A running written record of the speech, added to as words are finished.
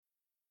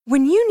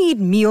When you need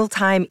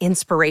mealtime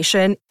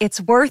inspiration,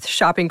 it's worth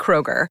shopping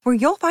Kroger, where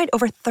you'll find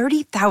over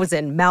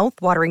 30,000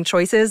 mouth-watering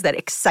choices that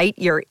excite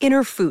your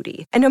inner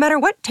foodie. And no matter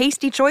what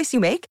tasty choice you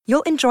make,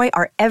 you'll enjoy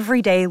our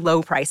everyday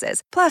low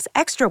prices, plus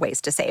extra ways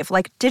to save,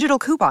 like digital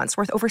coupons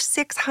worth over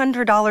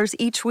 $600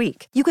 each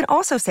week. You can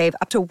also save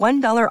up to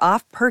 $1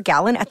 off per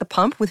gallon at the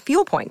pump with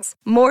fuel points.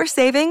 More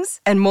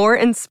savings and more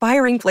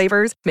inspiring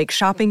flavors make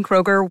shopping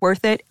Kroger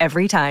worth it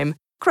every time.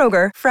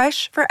 Kroger,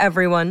 fresh for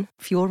everyone.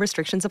 Fuel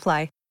restrictions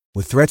apply.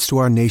 With threats to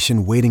our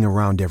nation waiting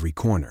around every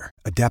corner,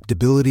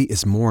 adaptability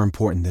is more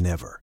important than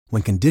ever.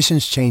 When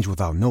conditions change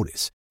without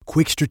notice,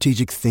 quick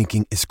strategic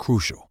thinking is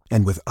crucial.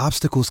 And with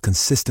obstacles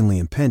consistently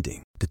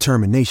impending,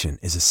 determination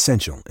is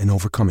essential in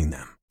overcoming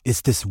them. It's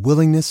this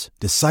willingness,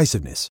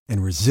 decisiveness,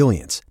 and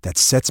resilience that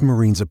sets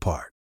Marines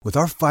apart. With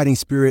our fighting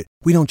spirit,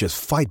 we don't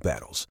just fight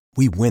battles,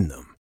 we win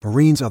them.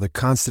 Marines are the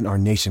constant our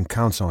nation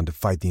counts on to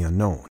fight the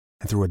unknown.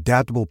 And through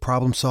adaptable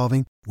problem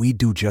solving, we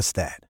do just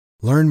that.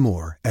 Learn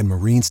more at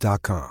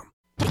Marines.com.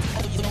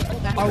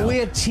 Are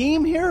we a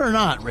team here or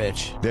not,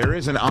 Rich? There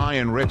is an I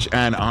in Rich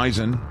and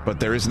Eisen,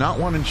 but there is not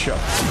one in Show.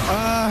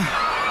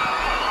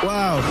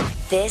 Wow.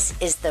 This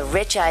is the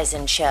Rich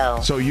Eisen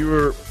Show. So you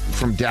were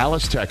from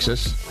Dallas,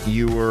 Texas.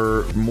 You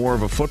were more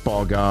of a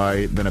football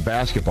guy than a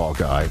basketball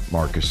guy,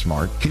 Marcus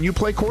Smart. Can you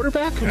play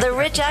quarterback? The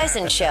Rich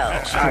Eisen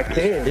Show. I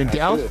can. In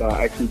Dallas?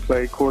 I can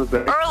play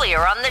quarterback. Earlier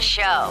on the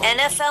show,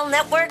 NFL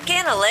Network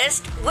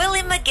analyst Willie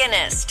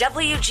McGinnis,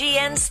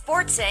 WGN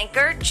sports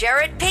anchor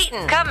Jarrett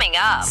Payton. Coming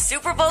up,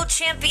 Super Bowl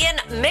champion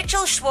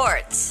Mitchell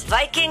Schwartz,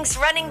 Vikings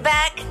running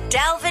back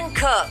Dalvin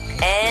Cook.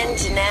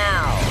 And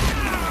now,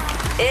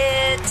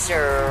 it's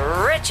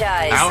Rich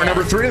Eisen. Hour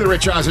number 3 of the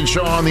Rich Eisen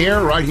Show on the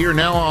air right here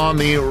now on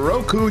the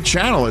Roku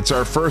channel. It's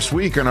our first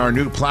week on our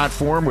new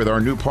platform with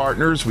our new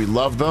partners. We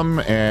love them,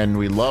 and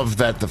we love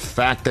that the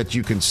fact that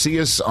you can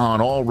see us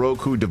on all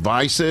Roku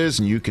devices,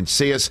 and you can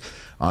see us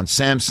on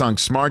Samsung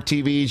Smart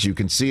TVs. You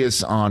can see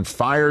us on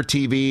Fire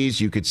TVs.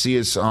 You could see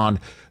us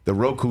on the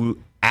Roku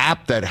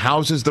app that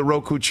houses the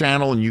Roku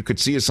channel, and you could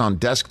see us on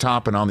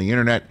desktop and on the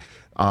internet.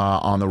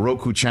 On the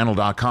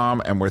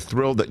RokuChannel.com, and we're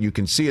thrilled that you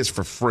can see us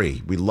for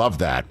free. We love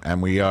that,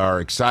 and we are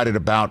excited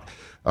about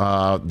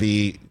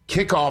the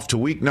kickoff to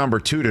week number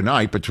 2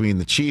 tonight between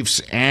the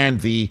Chiefs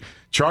and the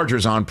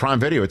Chargers on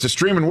Prime Video. It's a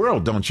streaming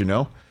world, don't you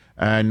know?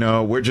 And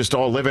we're just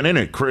all living in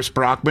it. Chris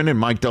Brockman and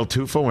Mike Del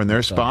Tufo in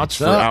their spots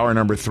for hour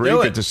number 3.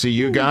 Good to see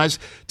you guys.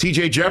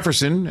 TJ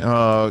Jefferson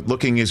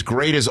looking as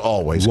great as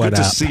always. Good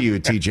to see you,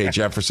 TJ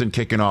Jefferson,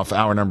 kicking off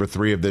hour number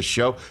 3 of this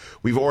show.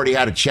 We've already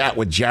had a chat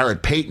with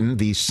Jarrett Payton,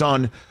 the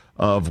son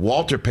of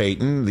Walter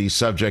Payton, the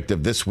subject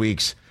of this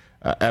week's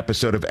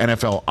episode of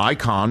NFL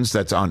Icons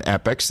that's on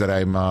Epix that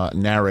I'm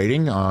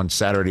narrating on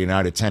Saturday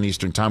night at 10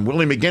 Eastern Time.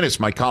 Willie McGinnis,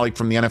 my colleague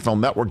from the NFL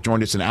Network,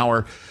 joined us in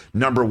hour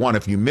number 1.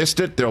 If you missed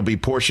it, there'll be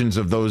portions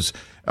of those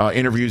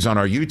interviews on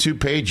our YouTube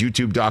page,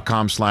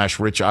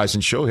 youtube.com/Rich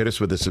Eisen Show. Hit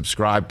us with a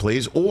subscribe,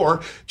 please.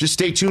 Or just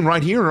stay tuned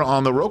right here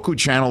on the Roku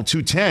channel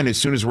 210 as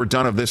soon as we're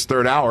done of this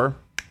third hour.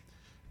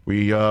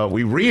 We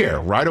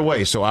re-air right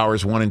away, so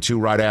hours 1 and 2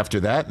 right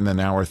after that, and then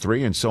hour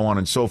 3, and so on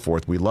and so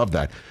forth. We love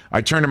that. I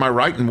turn to my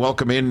right and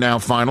welcome in now,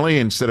 finally,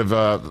 instead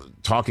of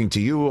talking to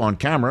you on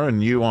camera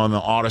and you on the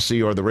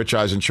Odyssey or the Rich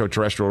Eisen Show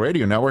terrestrial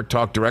radio network,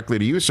 talk directly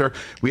to you, sir.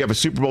 We have a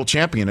Super Bowl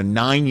champion, a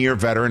 9-year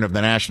veteran of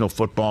the National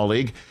Football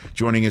League,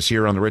 joining us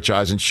here on the Rich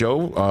Eisen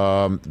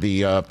Show.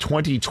 The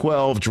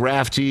 2012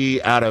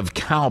 draftee out of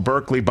Cal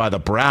Berkeley by the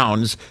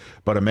Browns,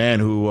 but a man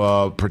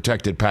who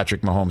protected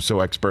Patrick Mahomes so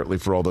expertly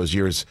for all those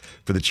years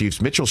for the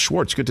Chiefs. Mitchell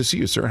Schwartz, good to see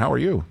you, sir. How are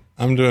you?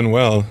 I'm doing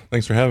well.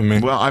 Thanks for having me.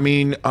 Well, I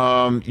mean,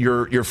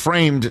 you're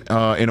framed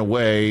in a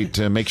way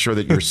to make sure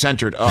that you're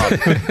centered up,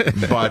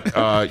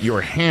 but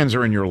your hands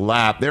are in your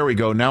lap. There we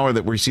go. Now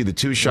that we see the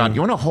 2-shot,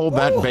 you want to hold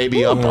that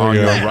baby up on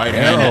your right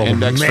hand and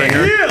index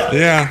finger?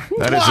 Yeah.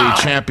 That is a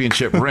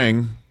championship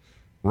ring.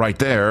 Right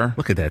there.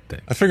 Look at that thing.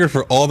 I figured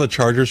for all the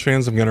Chargers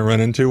fans I'm going to run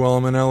into while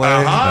I'm in LA.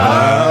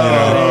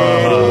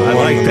 I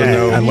like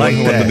that. I like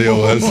what that. the deal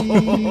was.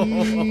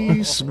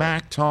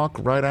 Smack talk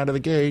right out of the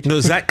gate. No,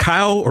 is that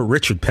Kyle or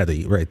Richard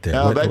Petty right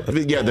there?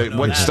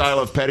 What style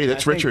of Petty?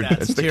 That's Richard.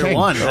 That's the tier king.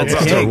 1. That's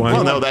King. tier 1.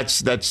 Well, no,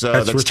 that's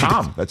Richard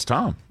Tom. That's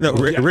Tom. No,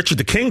 Richard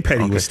the King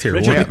Petty was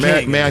tier 1.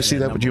 May I see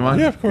that? Would you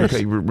mind? Yeah, of course.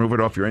 Okay, remove it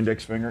off your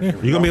index finger. You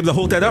going to be able to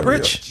hold that up,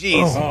 Rich?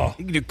 Jeez.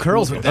 You can do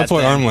curls with that. That's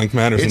why arm length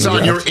matters. It's in the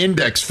on draft. your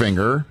index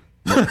finger.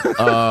 Is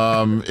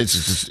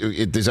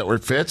that where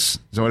it fits? Is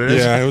that what it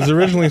is? Yeah, it was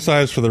originally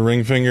sized for the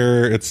ring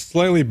finger. It's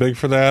slightly big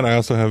for that. I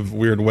also have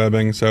weird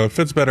webbing, so it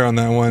fits better on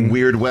that one.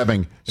 Weird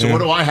webbing. So Yeah. what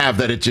do I have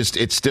that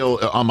it's still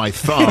on my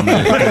thumb?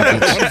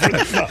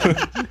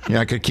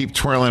 I could keep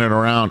twirling it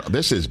around.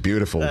 This is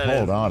beautiful.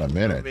 Hold on a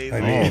minute.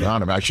 Hold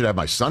on a minute. I should have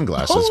my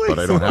sunglasses, but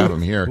I don't have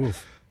them here.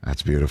 Oof.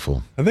 That's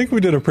beautiful. I think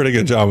we did a pretty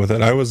good job with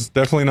it. I was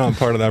definitely not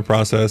part of that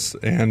process,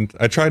 and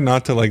I tried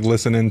not to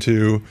listen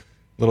into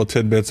little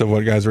tidbits of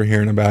what guys were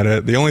hearing about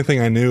it. The only thing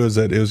I knew is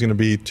that it was going to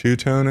be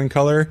two-tone in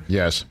color.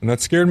 Yes. And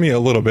that scared me a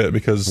little bit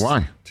because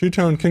why?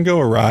 Two-tone can go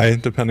awry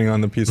depending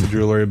on the piece of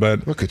jewelry.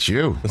 But look at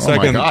you.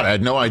 My God, I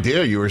had no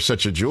idea you were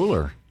such a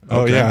jeweler.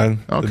 Oh, yeah.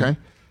 Okay.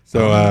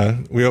 So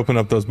we opened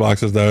up those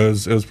boxes, though.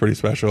 It was pretty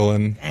special,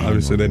 and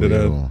obviously they did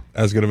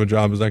as good of a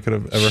job as I could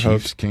have ever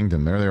hoped. Chiefs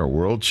Kingdom, there they are,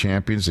 world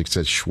champions. It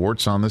says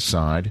Schwartz on the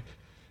side.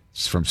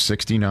 It's from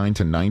 69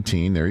 to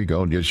 19. There you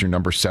go. Here's your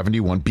number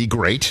 71. Be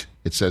great,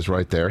 it says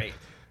right there. Great.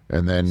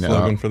 And then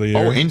slogan for the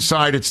year.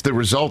 Inside it's the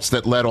results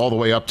that led all the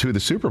way up to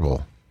the Super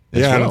Bowl.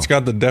 Yeah, and it's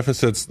got the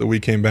deficits that we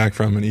came back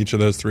from in each of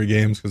those 3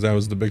 games because that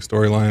was the big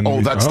storyline.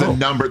 Oh, that's the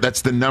number.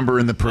 That's the number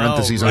in the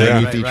parentheses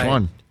underneath each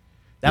one.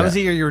 That was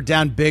the year you were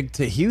down big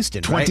to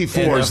Houston.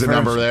 24 is the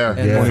number there.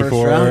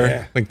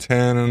 24, like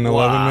 10 and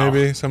 11,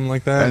 maybe something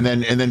like that.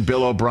 And then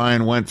Bill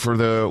O'Brien went for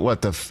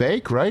the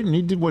fake, right? And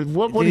he did what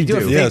did he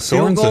do? Yeah,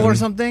 Sorensen goal or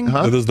something.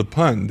 Huh? It was the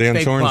punt. Dan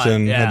fake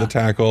Sorensen had the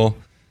tackle,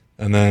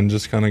 and then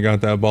just kind of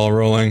got that ball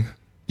rolling.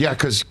 Yeah,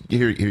 because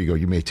here you go.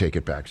 You may take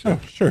it back. So. Oh,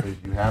 sure.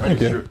 You have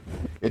it.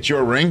 It's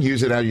your ring.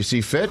 Use it how you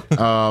see fit.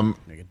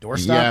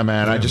 Doorstop? Yeah,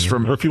 man. I just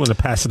remember if you want to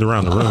pass it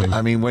around the room.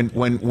 I mean,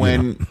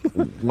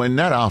 when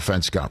that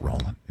offense got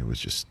rolling, it was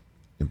just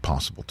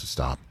impossible to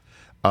stop.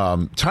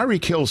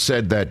 Tyreek Hill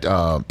said that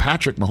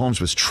Patrick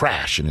Mahomes was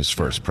trash in his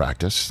first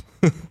practice.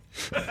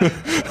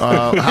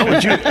 How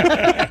would you?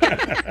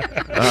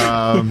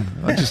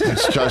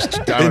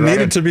 It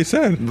needed to be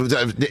said.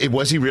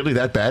 Was he really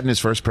that bad in his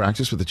first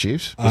practice with the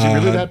Chiefs? Was he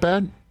really that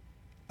bad?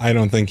 I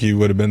don't think he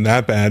would have been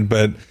that bad,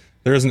 but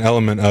there is an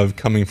element of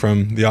coming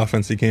from the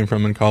offense he came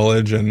from in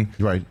college and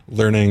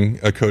learning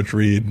a Coach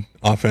Reid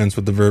offense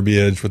with the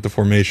verbiage, with the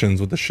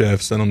formations, with the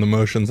shifts, and on the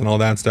motions and all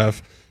that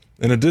stuff.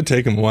 And it did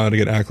take him a while to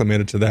get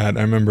acclimated to that.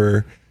 I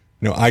remember,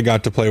 I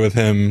got to play with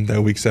him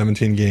that Week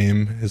 17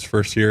 game, his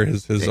first year,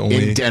 his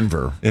only in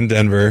Denver.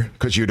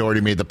 Because you'd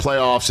already made the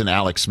playoffs, and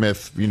Alex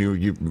Smith,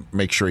 you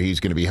make sure he's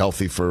going to be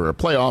healthy for a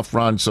playoff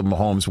run. So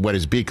Mahomes wet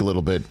his beak a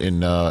little bit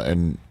in a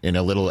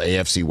little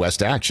AFC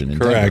West action.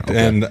 Correct,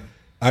 okay. And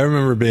I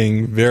remember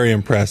being very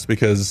impressed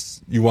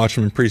because you watch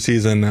him in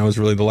preseason. That was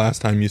really the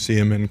last time you see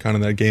him in kind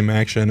of that game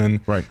action.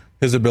 And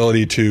his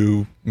ability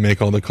to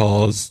make all the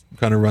calls,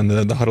 kind of run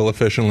the huddle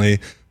efficiently.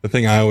 The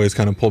thing I always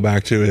kind of pull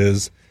back to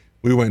is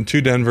we went to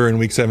Denver in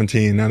Week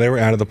 17. Now, they were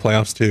out of the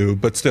playoffs too,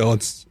 but still,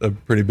 it's a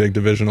pretty big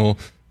divisional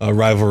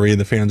rivalry.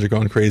 The fans are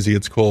going crazy.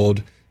 It's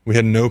cold. We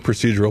had no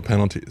procedural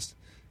penalties.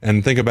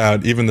 And think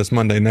about even this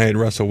Monday night,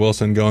 Russell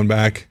Wilson going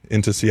back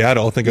into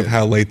Seattle. Think of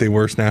how late they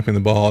were snapping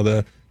the ball,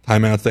 the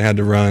timeouts they had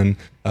to run,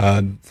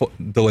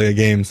 delay of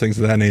games, things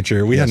of that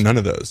nature. We had none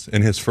of those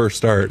in his first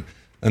start.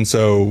 And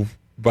so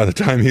by the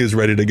time he was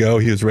ready to go,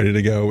 he was ready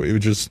to go. It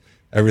was just,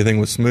 everything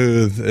was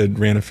smooth. It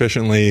ran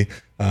efficiently.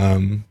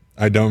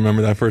 I don't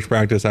remember that first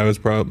practice. I was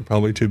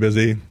probably too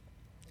busy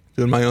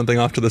doing my own thing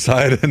off to the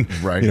side. And,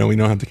 we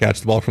don't have to catch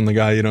the ball from the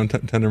guy. You don't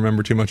tend to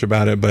remember too much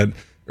about it. But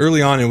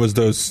early on, it was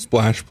those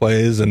splash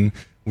plays, and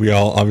we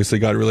all obviously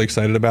got really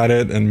excited about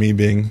it. And me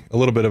being a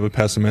little bit of a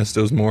pessimist,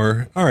 it was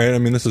more, all right, I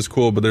mean, this is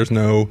cool, but there's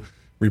no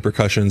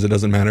repercussions. It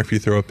doesn't matter if you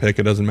throw a pick.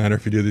 It doesn't matter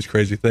if you do these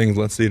crazy things.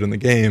 Let's see it in the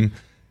game.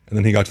 And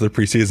then he got to the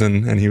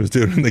preseason, and he was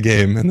doing it in the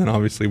game. And then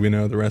obviously we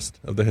know the rest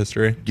of the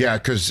history. Yeah,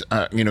 because,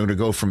 to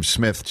go from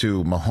Smith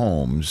to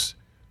Mahomes,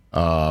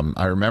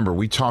 I remember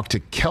we talked to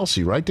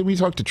Kelsey, right? Did we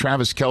talk to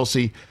Travis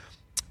Kelsey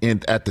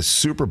at the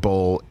Super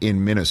Bowl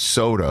in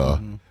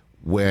Minnesota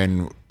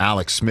when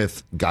Alex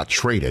Smith got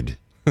traded?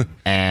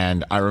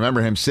 And I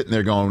remember him sitting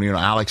there going,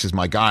 Alex is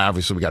my guy.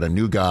 Obviously, we got a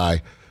new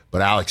guy,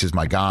 but Alex is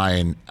my guy.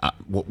 And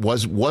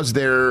was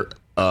there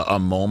a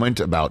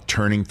moment about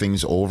turning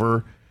things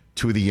over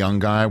to the young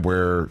guy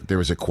where there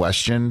was a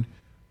question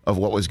of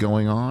what was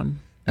going on?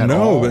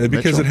 No,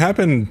 because it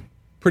happened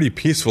pretty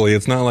peacefully.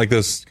 It's not like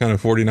this kind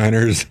of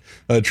 49ers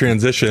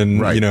transition.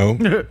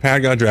 Right.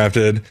 Pat got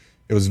drafted.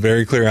 It was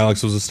very clear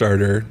Alex was a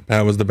starter.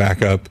 Pat was the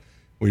backup.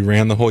 We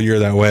ran the whole year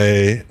that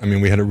way. I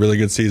mean, we had a really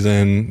good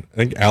season. I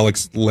think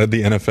Alex led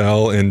the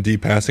NFL in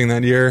deep passing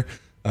that year.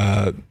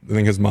 I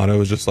think his motto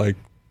was just like,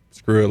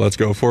 screw it, let's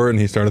go for it. And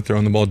he started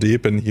throwing the ball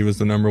deep, and he was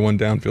the number one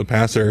downfield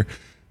passer.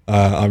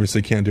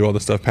 Obviously can't do all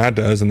the stuff Pat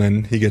does, and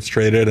then he gets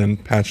traded,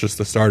 and Pat's just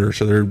the starter.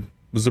 So there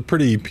was a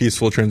pretty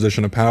peaceful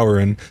transition of power,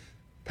 and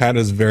Pat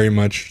is very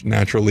much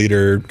natural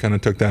leader, kind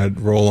of took that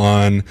role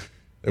on.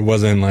 It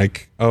wasn't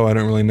like, oh, I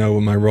don't really know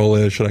what my role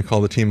is. Should I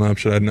call the team up?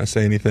 Should I not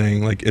say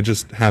anything? Like, it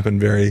just happened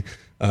very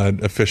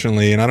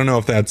efficiently. And I don't know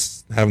if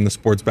that's having the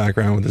sports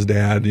background with his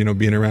dad,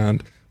 being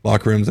around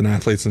locker rooms and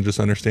athletes and just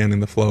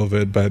understanding the flow of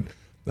it. But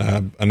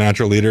a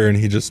natural leader, and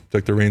he just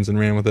took the reins and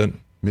ran with it.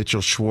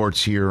 Mitchell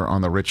Schwartz here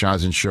on the Rich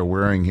Eisen Show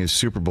wearing his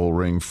Super Bowl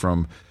ring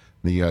from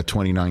the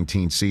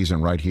 2019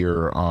 season right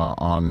here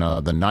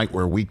on the night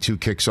where Week 2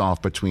 kicks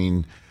off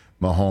between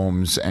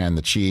Mahomes and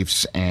the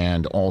Chiefs,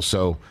 and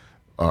also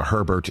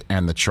Herbert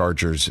and the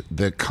Chargers.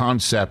 The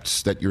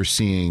concepts that you're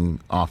seeing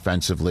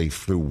offensively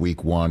through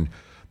Week 1,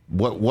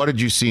 What did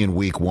you see in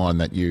week one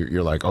that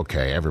you're like,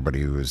 okay,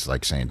 everybody who was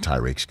like saying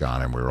Tyreek's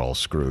gone and we're all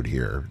screwed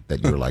here,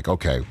 that you're like,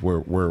 okay,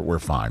 we're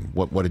fine.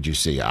 What did you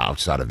see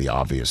outside of the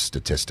obvious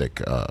statistic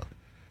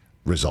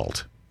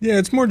result? Yeah,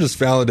 it's more just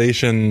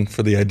validation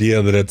for the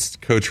idea that it's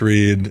Coach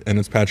Reid and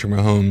it's Patrick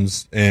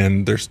Mahomes,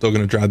 and they're still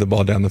going to drive the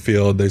ball down the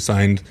field. They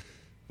signed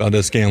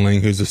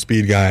Valdez-Scantling, who's a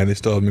speed guy. They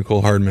still have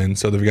Mecole Hardman.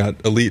 So they've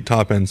got elite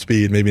top-end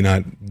speed, maybe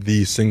not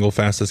the single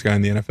fastest guy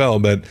in the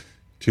NFL, but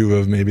two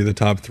of maybe the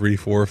top 3,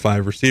 4, or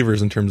 5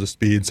 receivers in terms of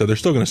speed. So they're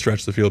still going to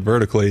stretch the field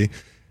vertically.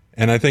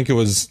 And I think it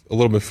was a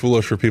little bit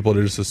foolish for people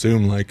to just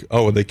assume, like,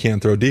 oh, they can't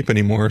throw deep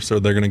anymore, so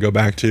they're going to go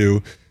back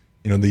to,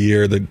 the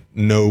year that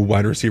no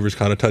wide receivers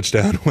caught a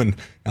touchdown when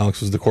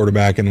Alex was the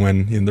quarterback and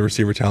when the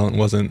receiver talent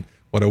wasn't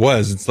what it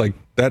was. It's like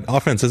that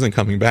offense isn't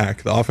coming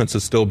back. The offense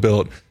is still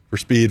built for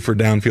speed, for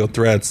downfield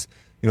threats.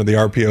 The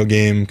RPO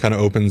game kind of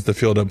opens the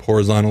field up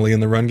horizontally in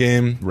the run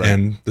game, right,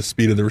 and the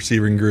speed of the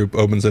receiving group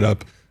opens it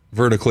up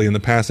vertically in the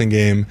passing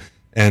game.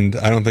 And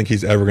I don't think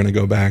he's ever going to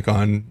go back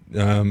on,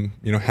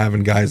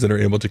 having guys that are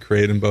able to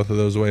create in both of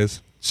those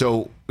ways.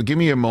 So give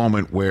me a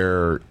moment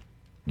where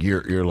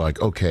you're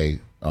like, okay,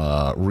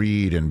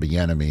 Reid and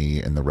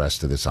Bieniemy and the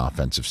rest of this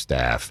offensive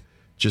staff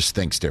just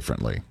thinks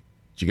differently.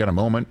 You got a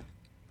moment,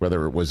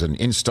 whether it was an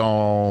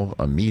install,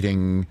 a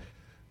meeting,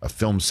 a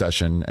film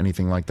session,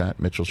 anything like that,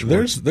 Mitchell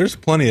Schwartz? There's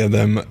plenty of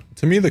them.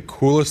 To me, the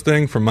coolest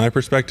thing from my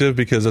perspective,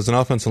 because as an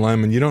offensive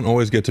lineman, you don't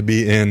always get to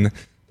be in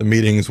the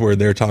meetings where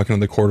they're talking to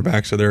the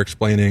quarterback, so they're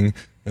explaining,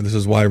 this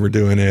is why we're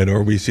doing it,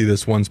 or we see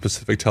this one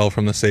specific tell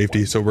from the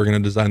safety, so we're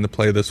going to design the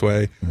play this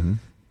way. Mm-hmm.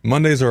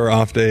 Mondays are our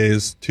off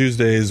days.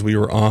 Tuesdays we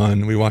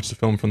watched the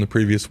film from the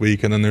previous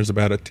week, and then there's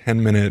about a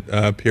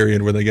 10-minute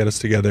period where they get us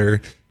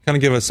together, kind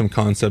of give us some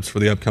concepts for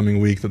the upcoming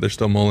week that they're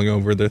still mulling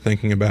over, they're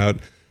thinking about.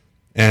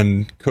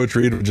 And Coach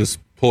Reid would just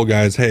pull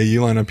guys, hey,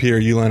 you line up here,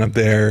 you line up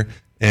there,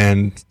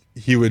 and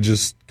he would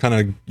just kind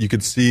of, you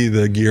could see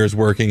the gears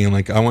working, and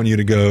like, I want you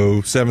to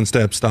go 7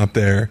 steps, stop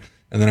there,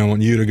 and then I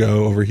want you to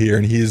go over here.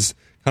 And he's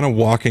kind of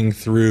walking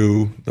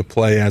through the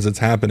play as it's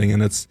happening,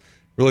 and it's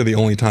really the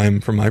only time,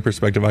 from my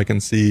perspective, I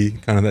can see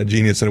kind of that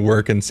genius at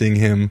work and seeing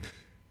him.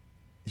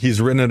 He's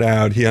written it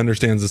out, he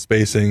understands the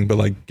spacing, but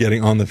like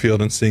getting on the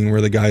field and seeing where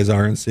the guys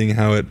are and seeing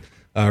how it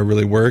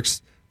really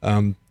works,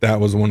 that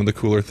was one of the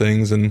cooler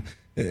things. And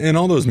in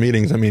all those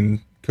meetings, I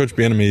mean, Coach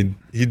Bieniemy,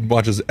 he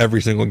watches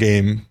every single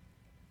game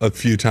a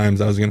few times.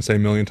 I was going to say a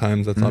million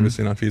times. That's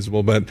obviously not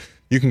feasible. But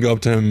you can go up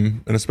to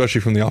him, and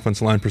especially from the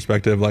offensive line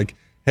perspective, like,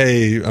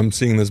 hey, I'm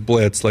seeing this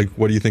blitz. Like,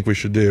 what do you think we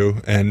should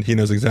do? And he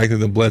knows exactly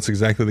the blitz,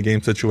 exactly the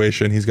game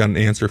situation. He's got an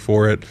answer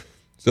for it.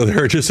 So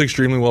they're just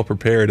extremely well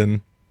prepared.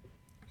 And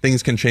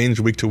things can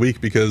change week to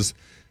week because,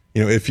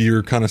 if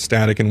you're kind of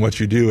static in what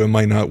you do, it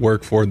might not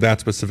work for that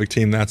specific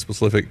team, that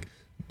specific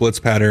blitz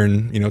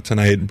pattern.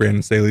 Tonight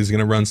Brandon Staley's going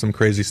to run some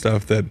crazy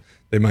stuff that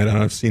they might not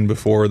have seen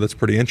before that's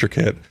pretty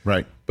intricate.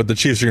 Right. But the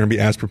Chiefs are going to be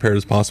as prepared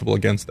as possible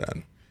against that.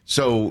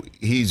 So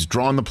he's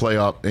drawn the play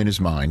up in his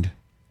mind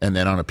and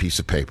then on a piece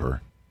of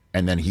paper,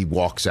 and then he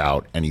walks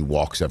out and he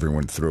walks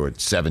everyone through it.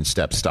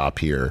 7-step stop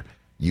here,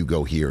 you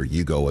go here,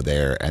 you go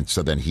there. And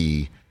so then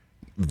he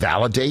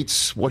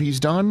validates what he's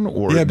done?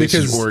 Or, yeah,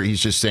 because, or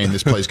he's just saying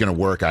this play's going to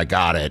work, I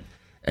got it,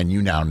 and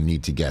you now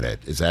need to get it.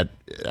 Is that,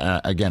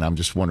 again, I'm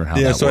just wondering how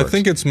that works. Yeah, so I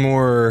think it's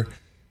more,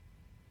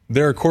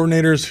 there are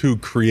coordinators who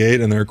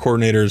create and there are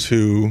coordinators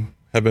who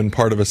have been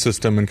part of a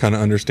system and kind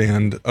of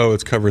understand, oh,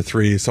 it's cover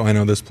 3, so I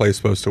know this play's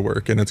supposed to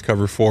work, and it's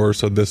cover 4,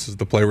 so this is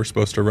the play we're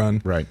supposed to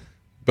run. Right.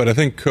 But I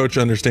think Coach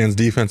understands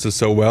defenses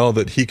so well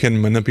that he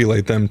can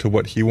manipulate them to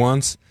what he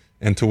wants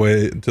and to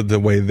the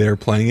way they're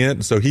playing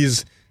it. So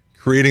he's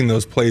creating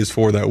those plays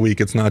for that week.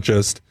 It's not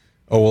just,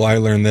 oh, well, I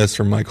learned this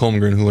from Mike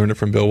Holmgren, who learned it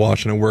from Bill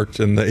Walsh, and it worked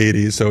in the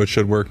 80s, so it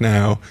should work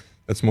now.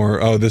 It's more,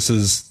 oh, this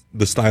is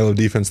the style of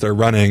defense they're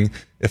running.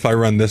 If I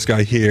run this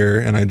guy here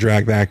and I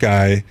drag that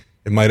guy,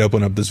 it might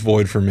open up this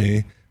void for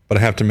me, but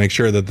I have to make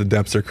sure that the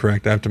depths are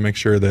correct. I have to make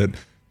sure that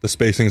the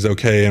spacing's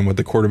okay and what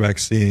the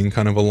quarterback's seeing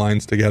kind of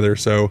aligns together.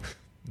 So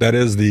that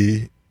is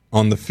the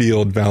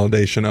on-the-field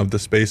validation of the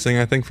spacing,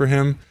 I think, for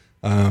him.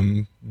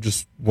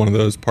 Just one of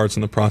those parts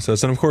in the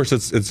process. And, of course,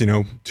 it's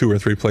 2 or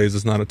 3 plays.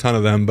 It's not a ton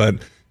of them, but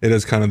it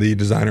is kind of the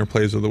designer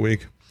plays of the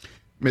week.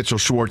 Mitchell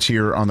Schwartz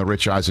here on the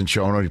Rich Eisen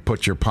Show. I know you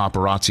put your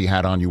paparazzi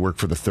hat on. You work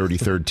for the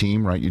 33rd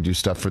team, right? You do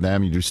stuff for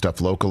them. You do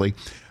stuff locally.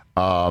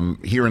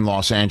 Here in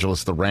Los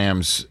Angeles, the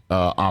Rams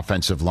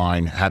offensive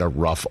line had a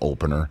rough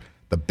opener.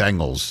 The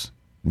Bengals,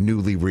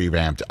 newly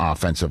revamped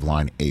offensive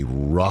line, a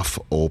rough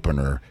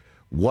opener.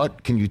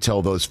 What can you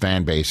tell those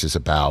fan bases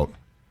about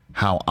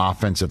how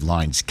offensive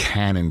lines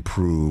can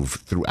improve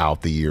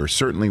throughout the year?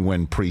 Certainly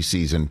when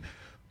preseason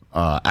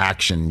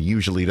action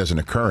usually doesn't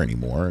occur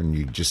anymore and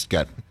you just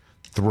get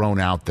thrown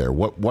out there.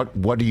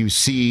 What do you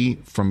see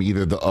from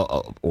either the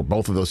or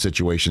both of those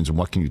situations, and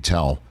what can you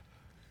tell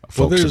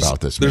folks about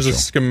this, Mitchell? There's a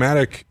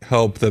schematic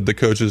help that the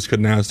coaches could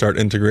now start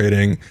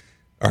integrating.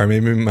 All right,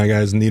 maybe my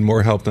guys need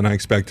more help than I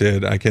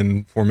expected. I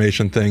can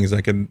formation things. I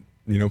can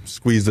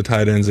squeeze the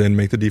tight ends in,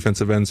 make the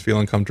defensive ends feel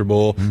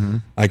uncomfortable.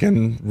 I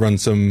can run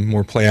some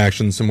more play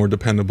actions, some more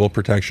dependable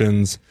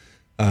protections.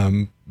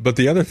 But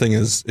the other thing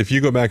is, if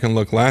you go back and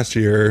look last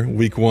year,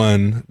 week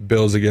 1,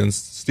 Bills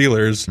against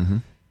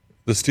Steelers,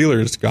 the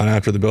Steelers got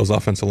after the Bills'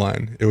 offensive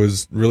line. It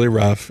was really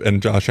rough,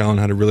 and Josh Allen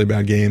had a really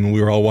bad game, and we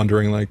were all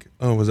wondering, like,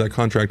 oh, was that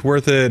contract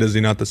worth it? Is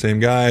he not the same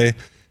guy?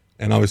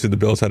 And obviously the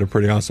Bills had a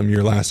pretty awesome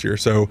year last year.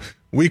 So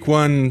week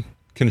 1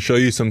 can show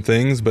you some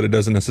things, but it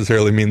doesn't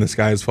necessarily mean the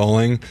sky is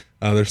falling.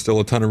 There's still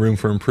a ton of room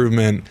for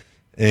improvement,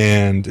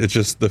 and it's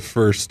just the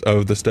first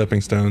of the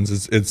stepping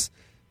stones. It's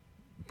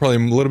probably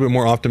a little bit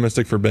more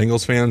optimistic for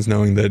Bengals fans,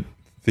 knowing that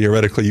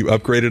theoretically you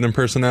upgraded in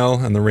personnel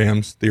and the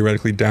Rams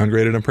theoretically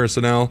downgraded in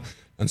personnel.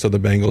 And so the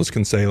Bengals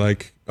can say,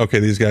 like, okay,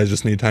 these guys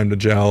just need time to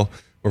gel.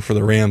 Or for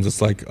the Rams,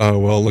 it's like, oh,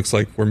 well, it looks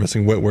like we're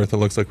missing Whitworth. It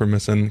looks like we're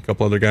missing a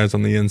couple other guys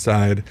on the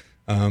inside.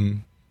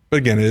 But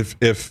again,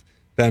 if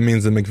that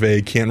means that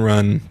McVay can't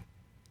run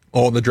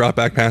all the drop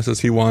back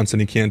passes he wants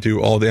and he can't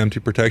do all the empty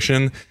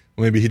protection,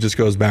 maybe he just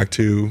goes back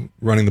to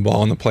running the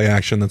ball in the play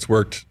action that's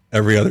worked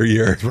every other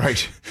year.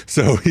 Right.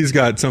 So he's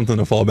got something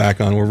to fall back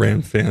on where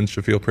Rams fans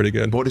should feel pretty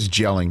good. What is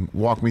gelling?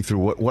 Walk me through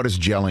what does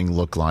gelling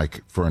look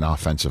like for an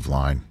offensive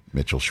line,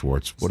 Mitchell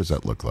Schwartz? What does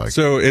that look like?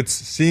 So it's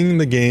seeing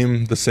the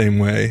game the same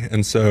way.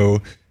 And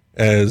so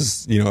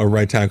as, a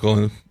right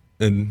tackle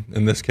in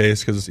this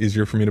case, because it's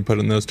easier for me to put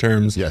it in those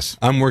terms. Yes.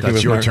 I'm working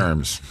that's with your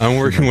terms. I'm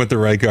working with the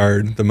right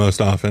guard the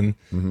most often.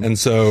 And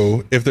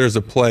so if there's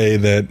a play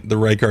that the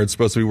right guard's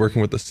supposed to be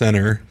working with the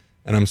center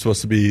and I'm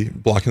supposed to be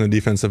blocking the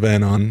defensive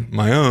end on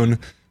my own,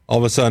 all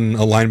of a sudden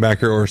a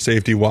linebacker or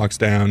safety walks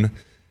down.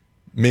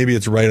 Maybe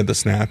it's right at the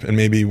snap, and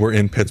maybe we're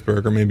in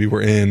Pittsburgh, or maybe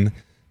we're in,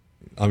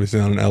 obviously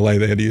not in LA,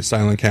 they had to use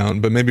silent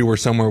count, but maybe we're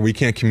somewhere we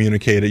can't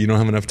communicate it. You don't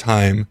have enough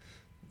time.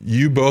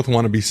 You both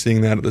want to be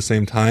seeing that at the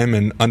same time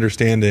and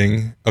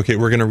understanding, okay,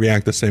 we're going to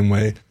react the same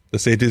way. The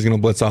safety is going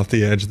to blitz off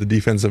the edge. The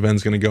defensive end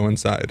is going to go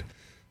inside.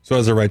 So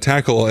as a right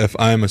tackle, if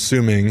I'm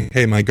assuming,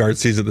 hey, my guard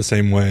sees it the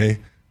same way,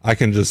 I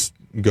can just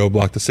go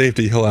block the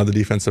safety. He'll have the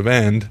defensive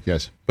end.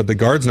 Yes. But the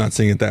guard's not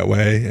seeing it that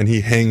way, and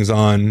he hangs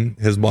on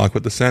his block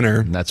with the center.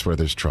 And that's where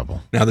there's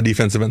trouble. Now the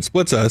defensive end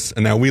splits us,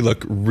 and now we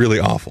look really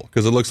awful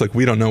because it looks like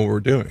we don't know what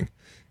we're doing.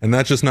 And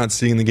that's just not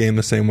seeing the game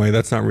the same way.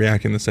 That's not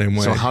reacting the same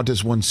way. So how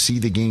does one see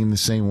the game the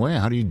same way?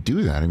 How do you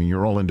do that? I mean,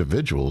 you're all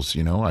individuals,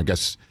 I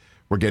guess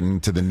we're getting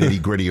to the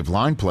nitty-gritty of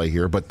line play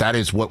here, but that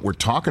is what we're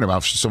talking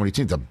about for so many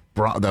teams.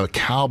 The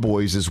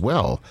Cowboys as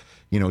well.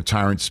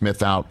 Tyron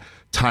Smith out,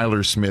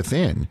 Tyler Smith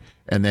in.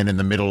 And then in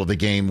the middle of the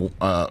game,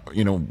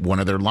 one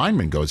of their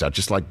linemen goes out,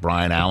 just like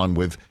Brian Allen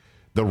with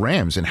the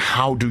Rams. And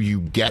how do you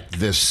get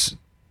this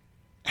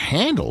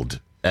handled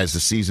as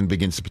the season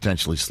begins to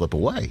potentially slip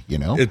away,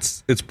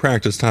 It's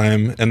practice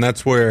time, and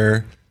that's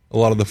where a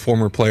lot of the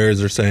former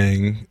players are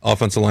saying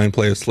offensive line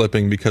play is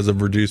slipping because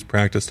of reduced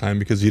practice time,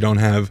 because you don't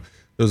have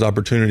those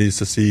opportunities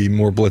to see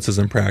more blitzes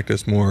in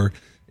practice, more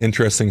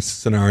interesting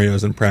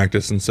scenarios in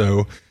practice. And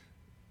so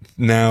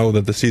now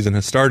that the season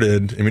has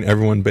started,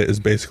 everyone is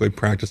basically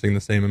practicing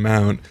the same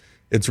amount.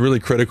 It's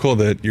really critical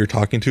that you're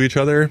talking to each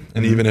other,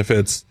 and even if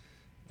it's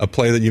a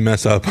play that you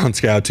mess up on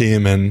scout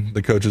team and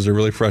the coaches are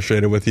really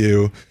frustrated with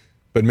you,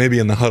 but maybe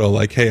in the huddle,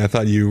 like, hey, I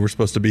thought you were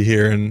supposed to be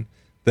here, and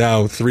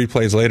now 3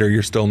 plays later,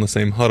 you're still in the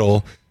same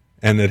huddle,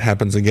 and it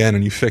happens again,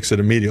 and you fix it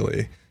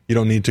immediately. You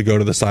don't need to go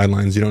to the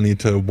sidelines. You don't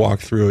need to walk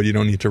through it. You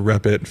don't need to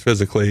rep it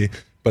physically,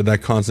 but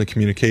that constant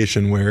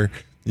communication where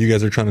you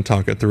guys are trying to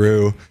talk it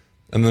through.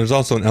 And there's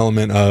also an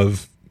element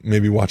of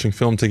maybe watching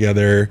film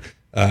together.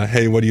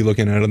 Hey, what are you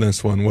looking at on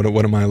this one? What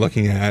am I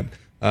looking at?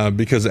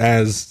 Because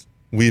as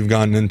we've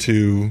gotten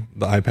into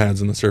the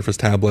iPads and the Surface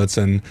tablets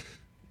and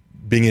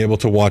being able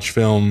to watch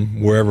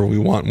film wherever we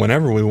want,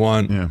 whenever we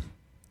want,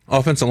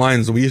 offensive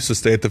lines, we used to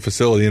stay at the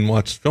facility and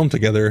watch film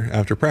together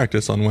after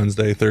practice on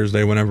Wednesday,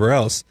 Thursday, whenever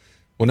else.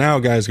 Well, now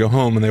guys go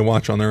home and they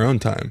watch on their own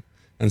time.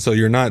 And so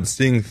you're not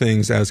seeing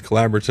things as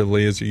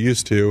collaboratively as you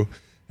used to.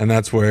 And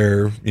that's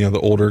where, the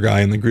older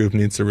guy in the group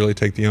needs to really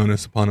take the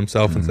onus upon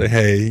himself and say,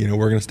 hey,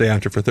 we're going to stay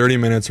after for 30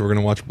 minutes. We're going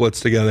to watch Blitz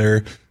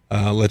together.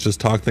 Let's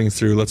just talk things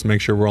through. Let's make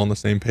sure we're all on the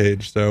same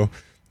page. So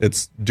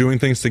it's doing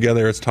things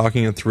together. It's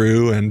talking it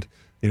through. And,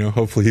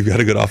 hopefully you've got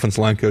a good offensive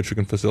line coach who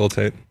can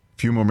facilitate.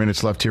 Few more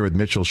minutes left here with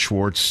Mitchell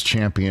Schwartz,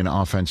 champion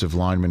offensive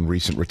lineman,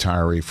 recent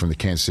retiree from the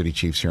Kansas City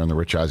Chiefs here on the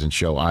Rich Eisen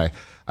Show. I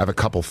have a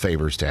couple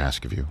favors to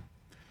ask of you.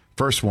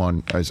 First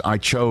one is I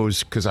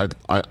chose, because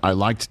I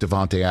liked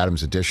Devontae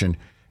Adams' edition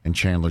and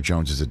Chandler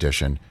Jones's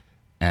edition,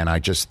 and I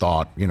just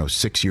thought,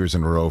 6 years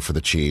in a row for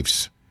the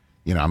Chiefs,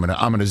 I'm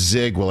gonna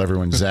zig while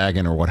everyone's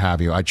zagging or what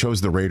have you. I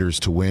chose the Raiders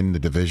to win the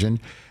division,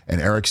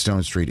 and Eric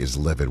Stonestreet is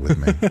livid with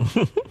me.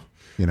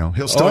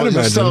 He'll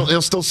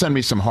still send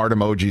me some heart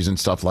emojis and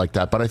stuff like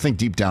that, but I think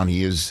deep down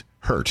he is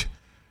hurt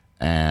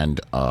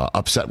and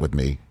upset with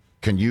me.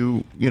 Can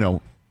you,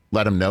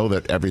 let him know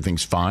that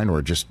everything's fine,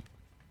 or just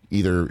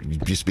either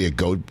be a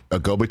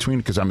go-between?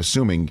 Because I'm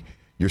assuming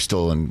you're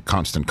still in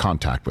constant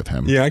contact with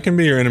him. Yeah, I can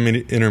be your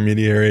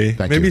intermediary.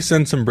 Maybe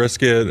send some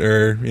brisket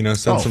or,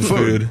 send some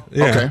food.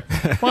 Yeah. Okay.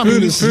 Well,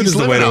 food is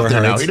the way to our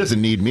now. hearts. He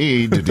doesn't need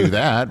me to do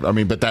that. I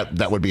mean, but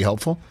that would be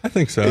helpful. I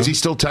think so. Is he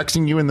still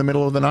texting you in the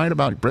middle of the night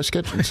about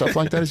brisket and stuff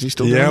like that? Is he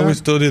still doing that? Yeah, we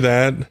still do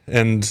that.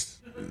 And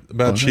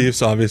about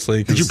Chiefs,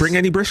 obviously. Did you bring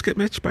any brisket,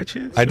 Mitch, by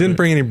chance? I didn't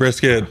bring any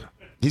brisket.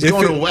 He's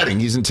going to a wedding.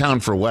 He's in town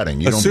for a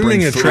wedding.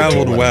 Assuming it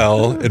traveled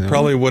well, it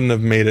probably wouldn't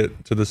have made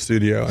it to the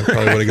studio. I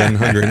probably would have gotten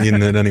hungry and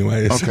eaten it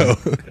anyway. Okay. So.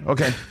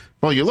 Okay.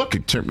 Well, you look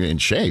in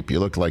shape.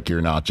 You look like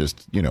you're not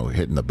just,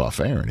 hitting the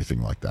buffet or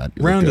anything like that.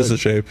 Round is a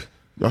shape.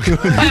 Okay.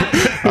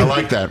 I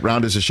like that.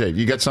 Round is a shape.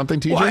 You got something,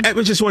 TJ? Well, I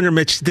was just wondering,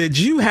 Mitch, did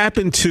you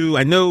happen to,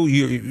 I know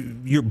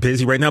you're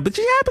busy right now, but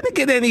did you happen to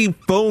get any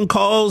phone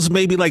calls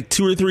maybe like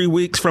 2 or 3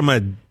 weeks from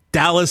a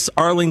Dallas,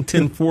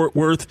 Arlington, Fort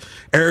Worth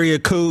area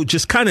code,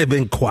 just kind of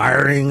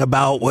inquiring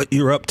about what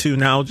you're up to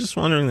now? Just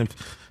wondering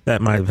if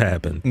that might have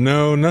happened.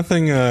 No,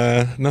 nothing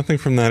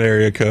from that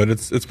area code.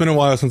 It's been a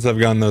while since I've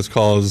gotten those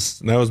calls.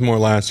 That was more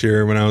last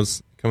year when I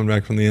was coming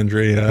back from the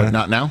injury. But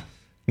not now?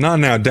 Not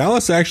now.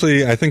 Dallas,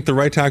 actually, I think the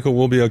right tackle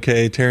will be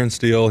okay. Terrence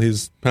Steele,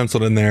 he's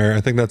penciled in there.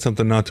 I think that's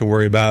something not to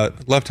worry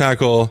about. Left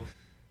tackle,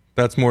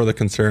 that's more the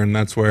concern.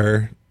 That's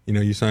where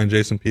you sign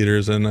Jason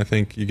Peters, and I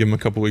think you give him a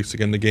couple weeks to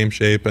get into game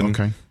shape,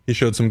 and he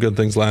showed some good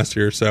things last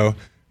year. So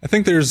I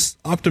think there's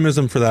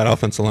optimism for that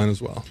offensive line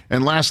as well.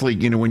 And lastly,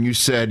 when you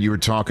said you were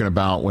talking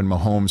about when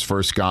Mahomes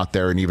first got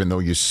there, and even though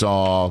you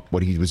saw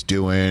what he was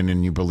doing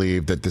and you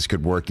believed that this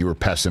could work, you were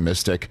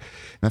pessimistic.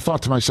 And I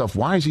thought to myself,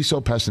 why is he so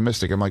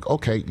pessimistic? I'm like,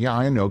 okay, yeah,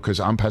 I know, because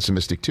I'm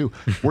pessimistic too.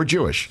 We're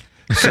Jewish.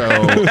 So,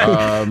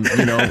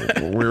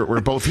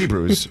 we're both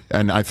Hebrews.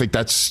 And I think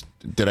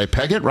did I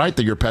peg it right?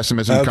 That your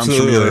pessimism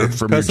Absolutely. comes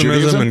from your pessimism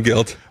Judaism? And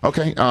guilt.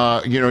 Okay.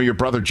 Your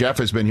brother Jeff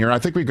has been here. I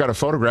think we've got a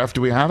photograph.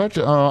 Do we have it?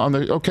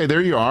 Okay, there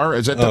you are.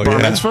 Is that the bar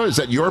mitzvah? Is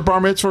that your bar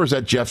mitzvah or is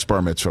that Jeff's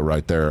bar mitzvah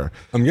right there?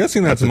 I'm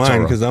guessing that's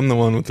mine because I'm the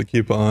one with the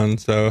kippah on,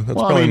 so that's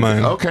probably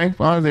mine. Okay.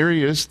 Well, there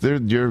he is.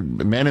 You're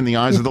man in the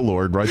eyes of the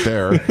Lord right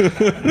there.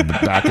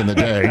 Back in the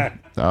day.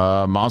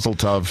 Mazel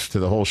tov to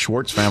the whole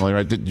Schwartz family,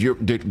 right?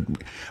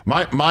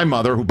 My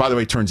mother, who by the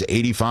way turns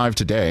 85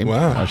 today,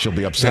 wow, she'll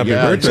be upset. Happy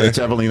birthday. It's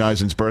Evelyn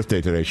Eisen's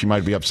birthday today. She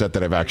might be upset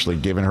that I've actually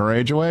given her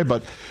age away,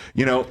 but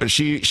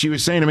she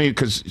was saying to me,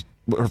 because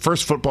her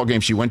first football game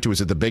she went to was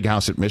at the Big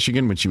House at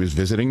Michigan when she was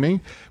visiting me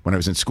when I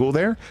was in school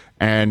there,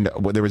 and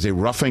there was a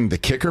roughing the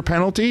kicker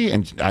penalty,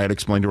 and I had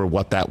explained to her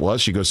what that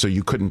was. She goes, so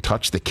you couldn't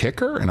touch the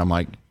kicker? And I'm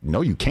like,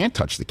 no, you can't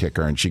touch the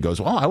kicker. And she goes,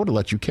 well, I would have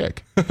let you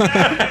kick.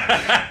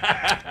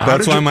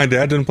 That's why my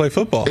dad didn't play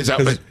football.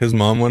 Because his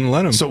mom wouldn't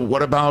let him. So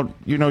what about,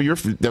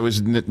 that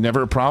was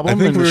never a problem? I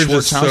think we were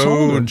Schwartz just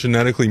so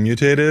genetically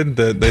mutated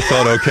that they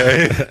thought,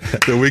 okay,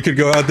 that we could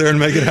go out there and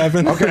make it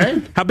happen.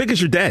 Okay. How big is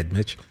your dad,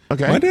 Mitch?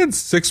 Okay. My dad's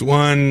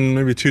 6'1",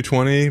 maybe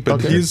 220,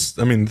 but he's,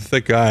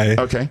 thick guy.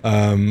 Okay.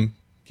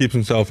 Keeps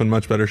himself in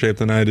much better shape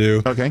than I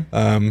do. Okay.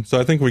 So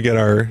I think we get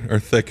our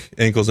thick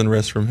ankles and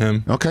wrists from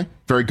him. Okay.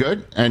 Very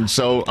good. And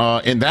so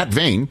in that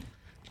vein,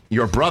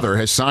 your brother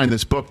has signed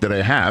this book that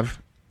I have.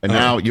 And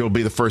now you'll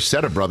be the first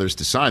set of brothers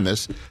to sign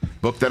this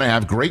book that I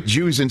have, Great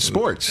Jews in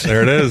Sports.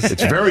 There it is.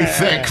 It's very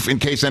thick, in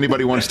case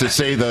anybody wants to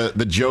say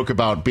the joke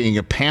about being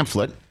a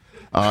pamphlet.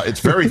 It's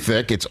very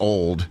thick. It's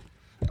old.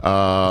 You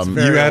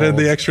added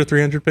the extra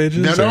 300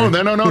 pages?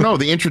 No.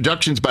 The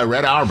introduction's by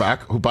Red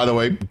Auerbach, who, by the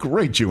way,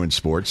 great Jew in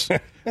sports.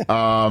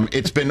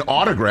 It's been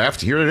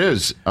autographed. Here it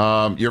is.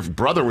 Your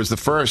brother was the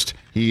first.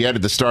 He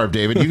added the Star of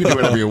David. You can do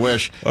whatever you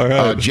wish. All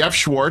right. Jeff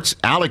Schwartz,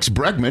 Alex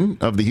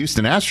Bregman of the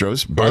Houston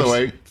Astros. By the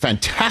way,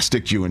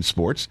 fantastic Jew in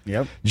sports.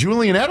 Yep.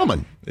 Julian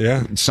Edelman.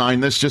 Yeah.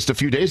 Signed this just a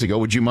few days ago.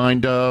 Would you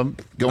mind going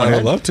ahead?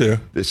 I'd love to.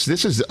 This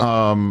is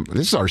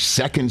our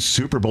second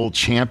Super Bowl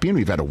champion.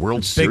 We've had a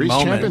World Series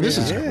champion. This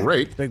is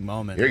great. Big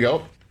moment. Here you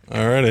go.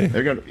 All righty.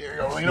 There you go. Here you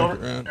go. Lean over.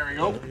 There we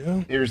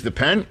go. Here's the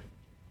pen.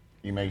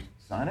 You may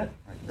sign it.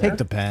 Right there. Take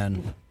the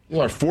pen.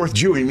 You're our fourth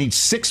Jew. He needs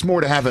 6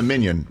 more to have a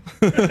minion.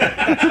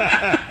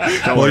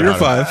 Well, you're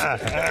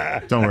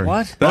 5. Don't worry.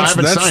 What? Well, I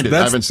haven't signed it.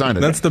 I haven't signed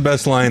it. That's the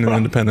best line in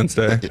Independence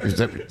Day.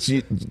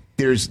 You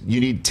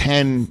need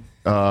 10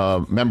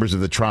 members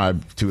of the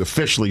tribe to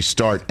officially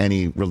start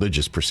any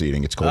religious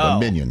proceeding. It's called a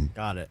minion.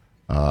 Got it.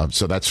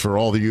 So that's for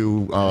all of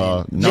you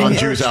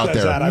non-Jews out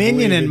there.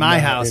 Minion in my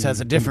house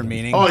has a different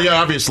meaning. Oh, yeah,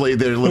 obviously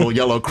they're little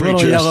yellow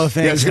creatures. Little yellow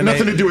things. Yeah, it's got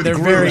nothing to do with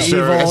Groot,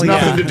 sir. It's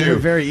nothing to do. They're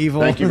very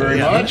evil. Thank you very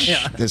much.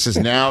 Yeah. This has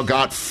now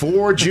got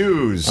 4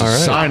 Jews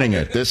signing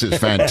it. This is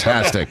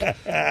fantastic.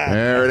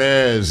 There it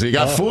is. You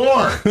got 4.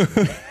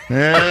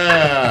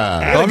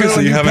 Yeah.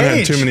 Obviously, you haven't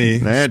had too many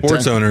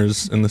sports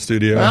owners in the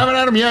studio. I haven't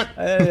had them yet.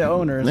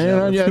 Owners.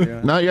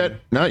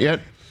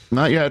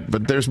 Not yet,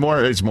 but there's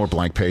more. It's more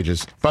blank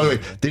pages. By the way,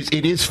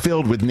 it is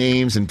filled with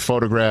names and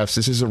photographs.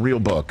 This is a real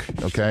book,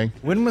 okay?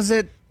 When was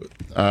it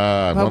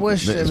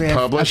Published?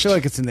 Published? I feel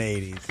like it's in the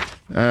 80s.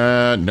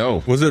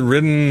 No. Was it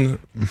written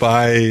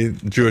by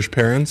Jewish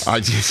parents?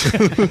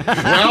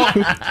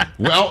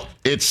 Well,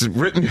 it's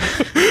written.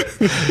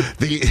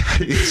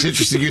 It's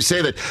interesting you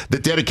say that. The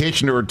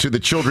dedication to the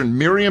children,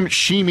 Miriam,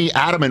 Shimi,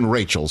 Adam, and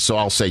Rachel. So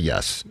I'll say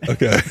yes.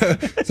 Okay.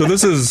 So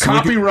this is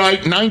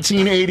copyright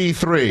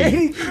 1983.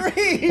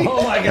 83.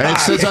 Oh my God! And it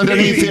says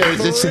underneath here,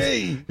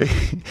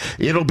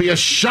 it'll be a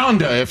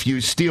shanda if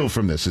you steal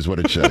from this. Is what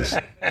it says.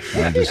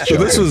 So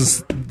this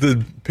was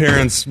the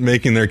parents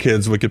making their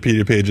kids'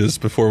 Wikipedia pages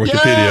before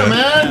Wikipedia. Yeah,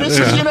 man. This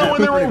is,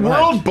 when there were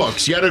world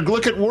books. You had to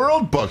look at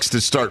world books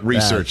to start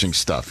researching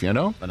stuff,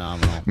 Phenomenal.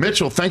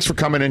 Mitchell, thanks for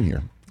coming in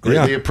here.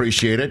 Greatly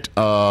appreciate it.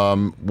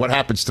 What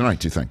happens tonight,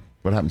 do you think?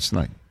 What happens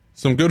tonight?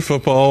 Some good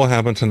football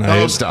happened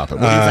tonight. Oh, stop it.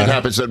 What do you think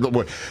happens?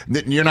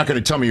 You're not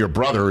going to tell me your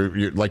brother,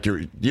 you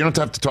don't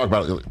have to talk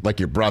about it like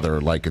your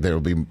brother, like there will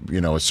be,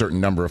 a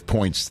certain number of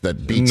points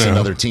that beats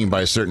another team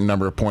by a certain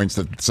number of points,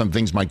 that some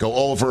things might go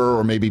over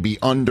or maybe be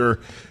under.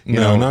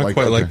 Not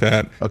quite like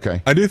that.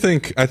 Okay. I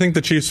think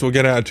the Chiefs will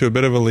get out to a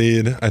bit of a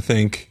lead. I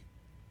think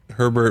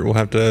Herbert will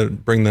have to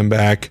bring them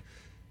back.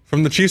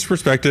 From the Chiefs'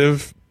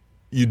 perspective,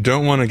 you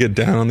don't want to get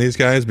down on these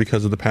guys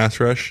because of the pass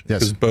rush.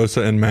 Yes. Because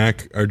Bosa and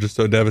Mack are just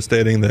so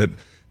devastating that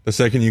the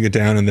second you get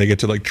down and they get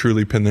to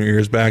truly pin their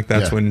ears back,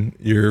 that's when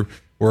you're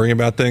worrying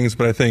about things.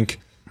 But I think,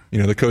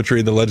 the Coach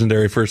Reid, the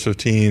legendary first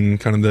 15,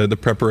 kind of the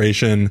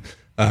preparation,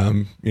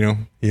 he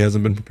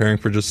hasn't been preparing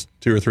for just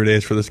 2 or 3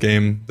 days for this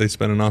game. They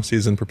spent an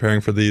offseason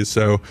preparing for these.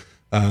 So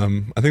I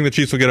think the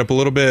Chiefs will get up a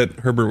little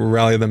bit. Herbert will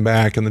rally them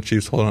back, and the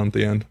Chiefs hold on at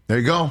the end. There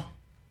you go.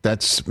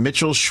 That's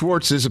Mitchell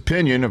Schwartz's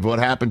opinion of what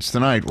happens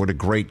tonight. What a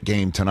great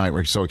game tonight.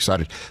 We're so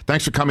excited.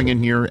 Thanks for coming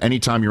in here.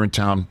 Anytime you're in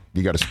town,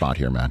 you got a spot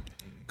here, man.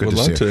 Good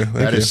to see you.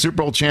 That is Super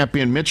Bowl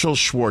champion Mitchell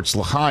Schwartz.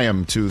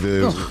 L'chaim to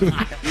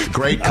the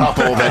great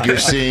couple that you're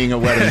seeing a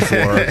wedding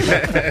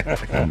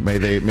for. May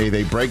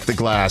they break the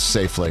glass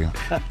safely.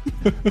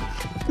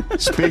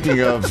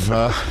 Speaking of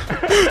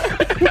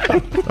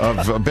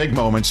big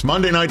moments,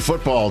 Monday Night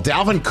Football.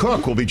 Dalvin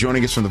Cook will be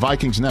joining us from the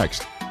Vikings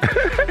next.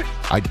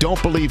 I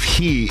don't believe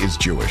he is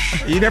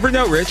Jewish. You never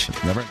know, Rich.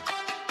 Never.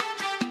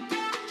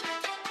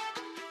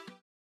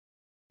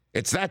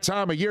 It's that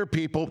time of year,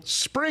 people.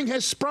 Spring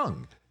has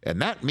sprung,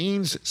 and that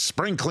means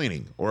spring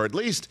cleaning, or at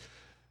least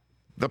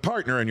the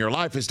partner in your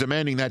life is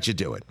demanding that you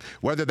do it.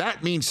 Whether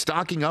that means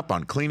stocking up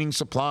on cleaning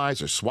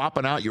supplies or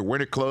swapping out your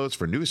winter clothes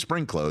for new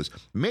spring clothes,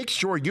 make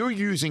sure you're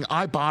using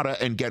Ibotta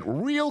and get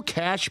real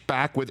cash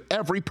back with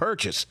every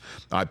purchase.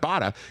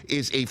 Ibotta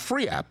is a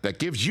free app that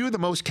gives you the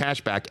most cash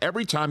back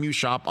every time you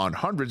shop on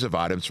hundreds of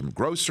items, from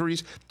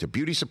groceries to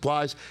beauty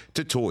supplies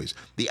to toys.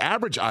 The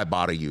average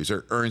Ibotta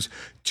user earns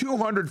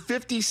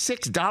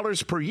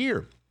 $256 per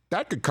year.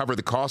 That could cover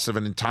the cost of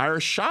an entire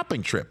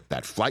shopping trip,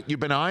 that flight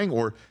you've been eyeing,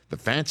 or the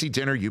fancy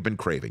dinner you've been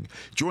craving.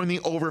 Join the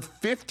over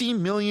 50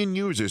 million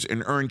users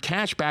and earn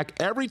cash back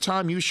every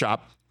time you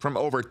shop from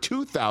over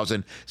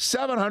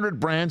 2,700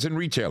 brands and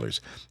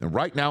retailers. And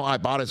right now,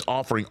 Ibotta is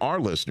offering our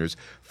listeners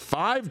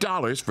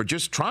 $5 for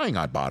just trying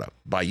Ibotta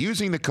by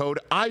using the code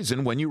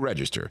EISEN when you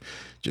register.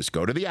 Just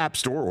go to the App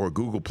Store or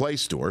Google Play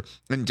Store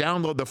and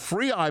download the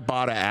free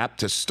Ibotta app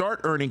to start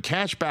earning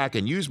cash back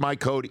and use my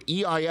code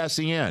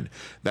EISEN.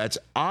 That's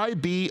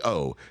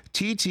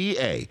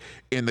IBOTTA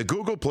in the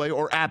Google Play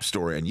or App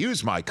Store and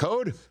use my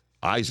code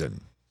EISEN.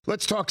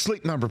 Let's talk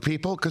Sleep Number,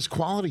 people, because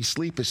quality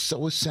sleep is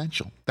so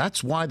essential.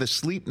 That's why the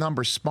Sleep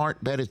Number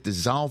smart bed is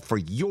designed for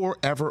your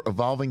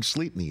ever-evolving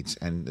sleep needs,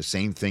 and the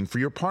same thing for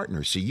your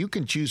partner, so you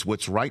can choose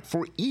what's right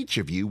for each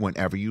of you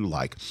whenever you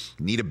like.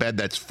 Need a bed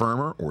that's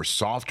firmer or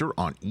softer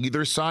on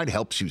either side,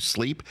 helps you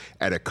sleep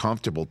at a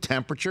comfortable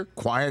temperature,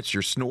 quiets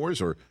your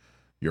snores or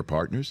your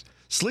partner's?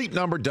 Sleep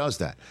Number does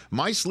that.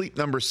 My Sleep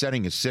Number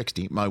setting is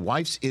 60. My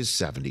wife's is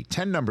 70.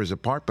 10 numbers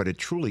apart, but it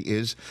truly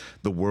is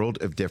the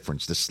world of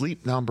difference. The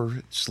Sleep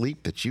Number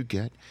sleep that you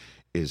get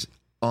is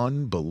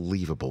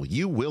unbelievable.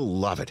 You will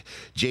love it.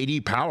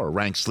 J.D. Power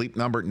ranks Sleep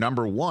Number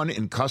number 1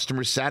 in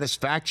customer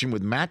satisfaction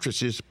with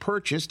mattresses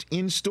purchased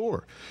in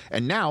store.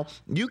 And now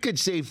you could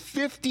save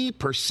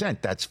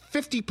 50%. That's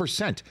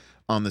 50%.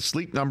 On the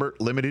Sleep Number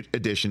limited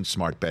edition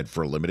smart bed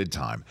for a limited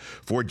time.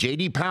 For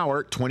J.D.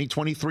 Power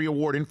 2023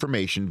 award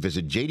information,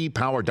 visit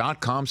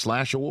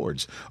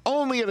jdpower.com/awards.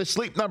 Only at a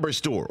Sleep Number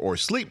store or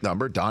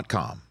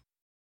sleepnumber.com.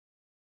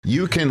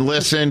 You can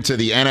listen to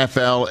the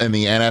NFL and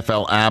the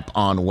NFL app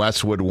on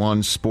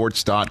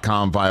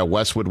WestwoodOneSports.com via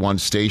Westwood One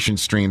station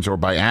streams, or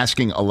by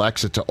asking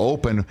Alexa to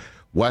open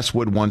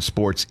Westwood One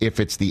Sports. If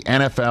it's the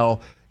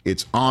NFL,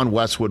 it's on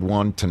Westwood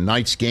One.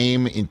 Tonight's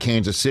game in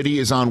Kansas City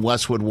is on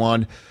Westwood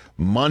One.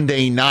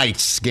 Monday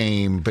night's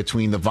game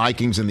between the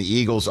Vikings and the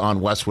Eagles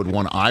on Westwood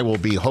One. I will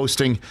be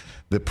hosting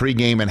the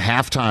pregame and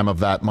halftime of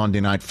that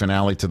Monday night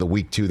finale to the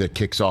Week 2 that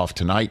kicks off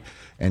tonight.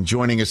 And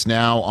joining us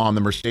now on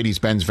the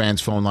Mercedes-Benz Vans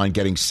phone line,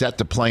 getting set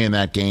to play in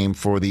that game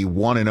for the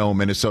 1-0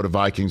 Minnesota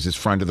Vikings, is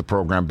friend of the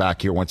program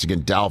back here once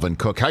again, Dalvin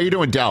Cook. How you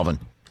doing, Dalvin?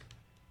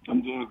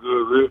 I'm doing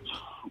good, Rich.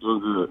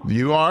 Doing good.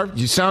 You are?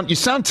 You sound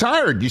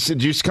tired. You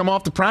said you just come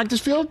off the practice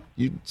field?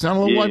 You sound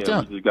a little wiped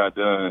out. We just got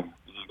done.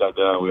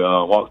 We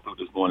walked through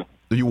this morning.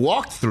 You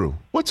walked through?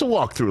 What's a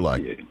walkthrough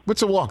like? Yeah.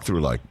 What's a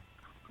walkthrough like?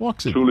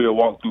 Truly a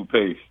walkthrough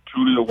pace.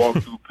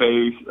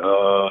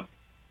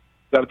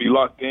 Got to be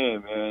locked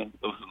in, man.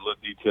 Those are little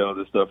details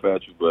and stuff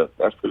at you, but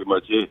that's pretty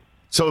much it.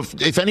 So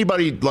if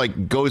anybody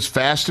like goes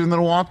faster than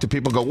a walk, do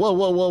people go, whoa,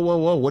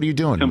 what are you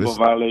doing? Tempo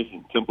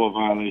violation. A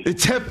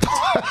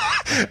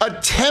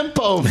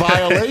tempo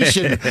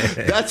violation.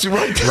 That's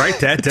right. Write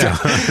that down.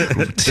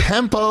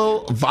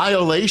 Tempo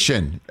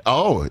violation.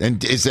 Oh,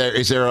 and is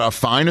there a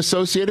fine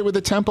associated with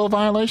a tempo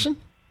violation?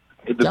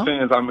 It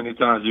depends how many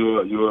times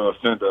you're a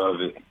offender of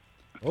it.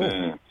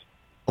 Oh.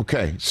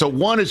 Okay, so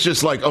one is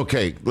just like,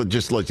 okay,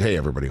 hey,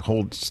 everybody,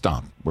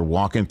 stop. We're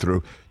walking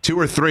through. 2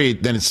 or 3,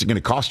 then it's going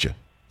to cost you.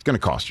 It's going to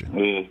cost you.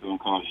 Yeah, it's going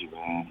to cost you,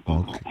 man.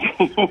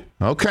 Okay.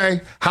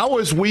 Okay. How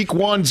was Week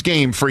 1's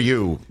game for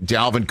you,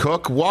 Dalvin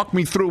Cook? Walk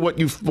me through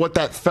what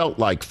that felt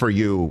like for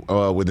you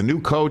with a new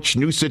coach,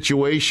 new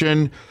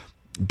situation,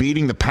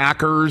 beating the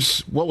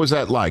Packers. What was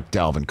that like,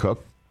 Dalvin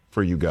Cook,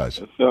 for you guys?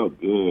 It felt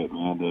good,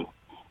 man.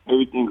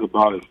 Everything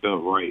about it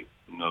felt right.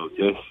 You know,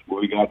 just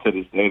when we got to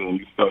the stadium,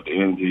 you felt the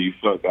energy. You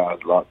felt guys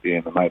locked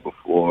in the night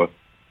before.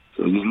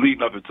 So just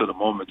leading up until the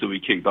moment until we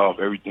kicked off,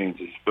 everything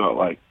just felt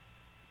like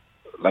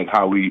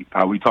how we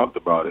talked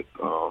about it.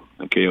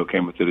 And KO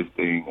came into this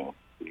thing and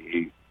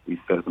he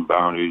set some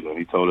boundaries and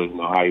he told us,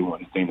 how he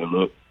wanted this thing to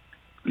look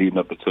leading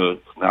up until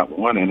snap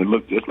one, and it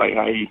looked just like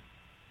how he,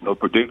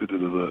 predicted it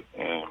to look.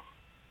 And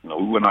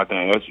we went out there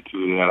and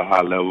executed at a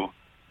high level.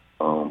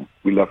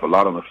 We left a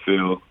lot on the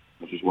field,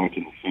 just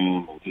watching the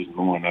film and just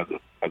knowing as a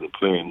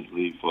player in this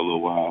league for a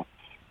little while,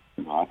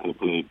 I could have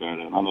played better.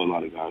 And I know a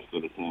lot of guys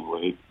feel the same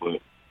way,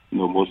 but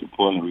most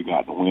importantly, we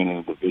got the win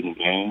in the division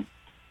game,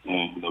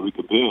 and we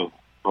could build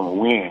from a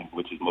win,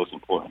 which is most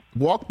important.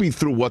 Walk me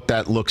through what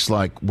that looks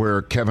like,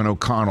 where Kevin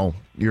O'Connell,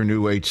 your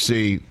new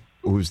HC,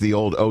 who's the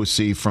old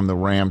OC from the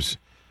Rams,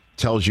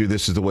 tells you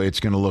this is the way it's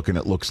going to look, and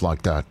it looks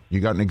like that. You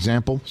got an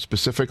example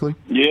specifically?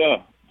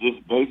 Yeah,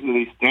 just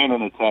basically stand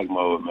in attack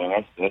mode,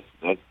 man. That's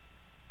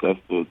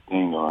the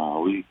thing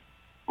around. We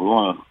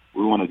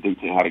want to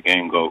dictate how the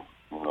game go.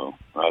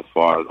 As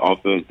far as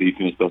offense,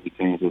 defense, special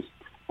teams,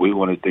 we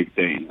want to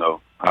dictate,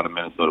 how the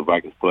Minnesota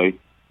Vikings play.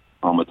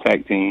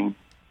 Attack team.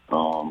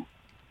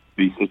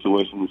 Be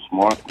situational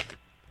smart,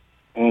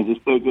 and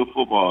just play good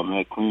football,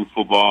 man. Clean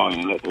football,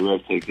 and let the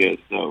rest take care of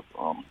itself.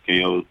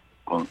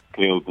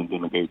 KO's been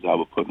doing a great job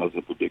of putting us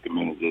in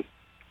predicament and just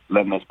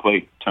letting us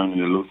play, turning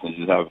it loose, and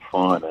just having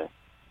fun. And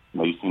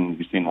you've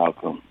seen the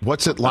outcome.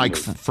 What's it like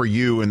for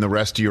you and the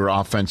rest of your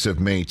offensive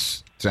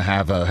mates to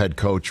have a head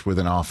coach with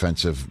an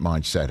offensive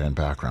mindset and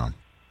background?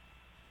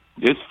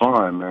 It's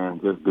fun,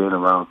 man. Just being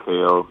around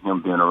KO,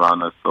 him being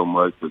around us so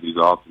much because he's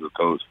an offensive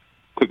coach,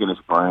 picking his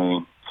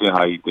brain, seeing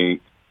how he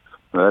thinks.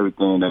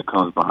 Everything that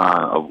comes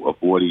behind of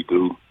what he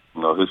do,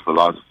 his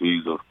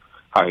philosophies of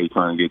how he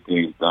trying to get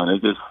things done.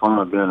 It's just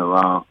fun being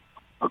around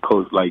a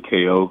coach like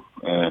KO,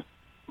 and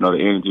the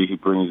energy he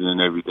brings in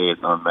every day is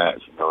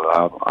unmatched.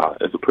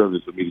 It's a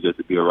privilege for me just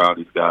to be around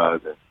these guys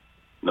and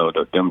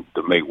them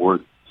to make work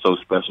so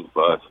special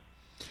for us.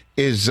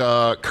 Is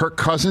Kirk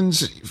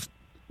Cousins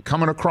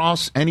coming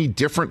across any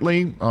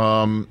differently?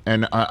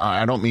 And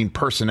I don't mean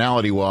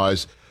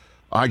personality-wise.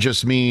 I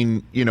just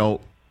mean,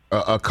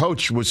 a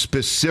coach was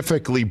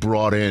specifically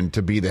brought in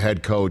to be the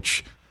head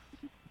coach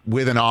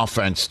with an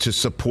offense to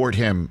support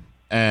him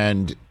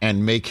and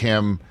make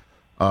him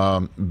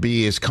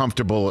be as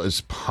comfortable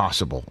as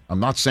possible. I'm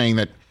not saying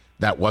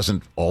that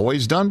wasn't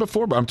always done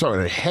before, but I'm talking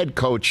about a head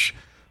coach,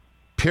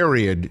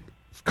 period,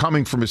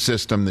 coming from a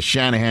system, the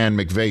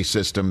Shanahan-McVay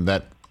system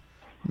that,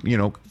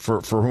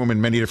 for whom in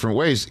many different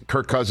ways,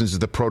 Kirk Cousins is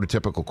the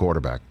prototypical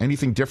quarterback.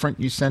 Anything different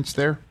you sense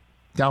there,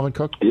 Dalvin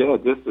Cook? Yeah,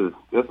 just a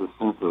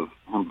sense of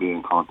him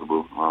being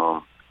comfortable.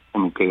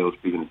 Him and KO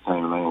speaking the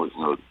same language,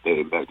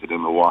 dating back to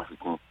them in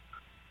Washington.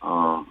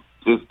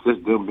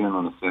 Just them being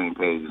on the same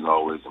page is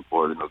always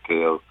important.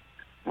 KO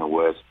and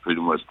West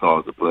pretty much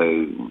calls the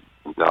plays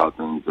and dial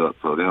things up.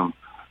 So them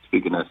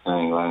speaking that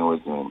same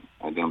language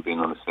and them being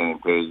on the same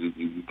page,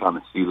 you kind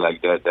of see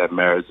like that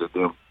marriage of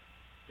them,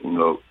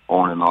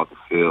 on and off the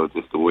field,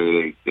 just the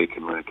way they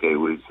communicate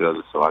with each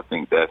other. So I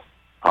think that's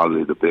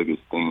probably the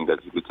biggest thing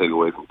that you could take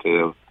away from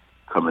KO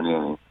coming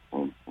in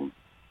and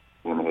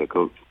being the head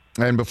coach.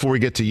 And before we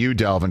get to you,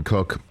 Dalvin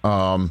Cook,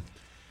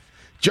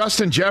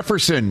 Justin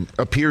Jefferson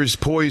appears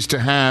poised to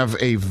have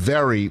a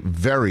very,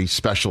 very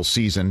special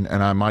season,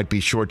 and I might be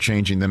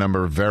shortchanging the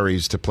number of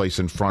veries to place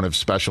in front of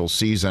special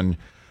season.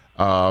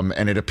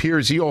 And it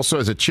appears he also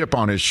has a chip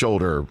on his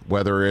shoulder,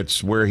 whether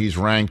it's where he's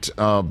ranked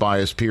by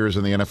his peers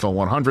in the NFL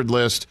 100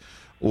 list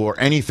or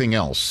anything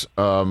else.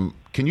 Can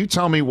you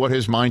tell me what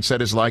his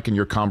mindset is like and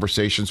your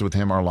conversations with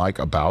him are like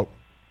about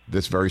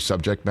this very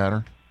subject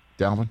matter,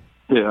 Dalvin?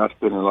 Yeah, I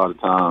spent a lot of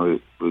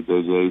time with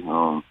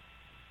JJ.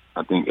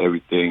 I think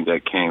everything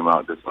that came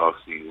out this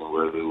offseason,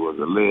 whether it was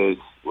a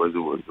list, whether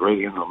it was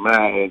ratings or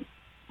Madden,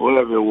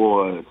 whatever it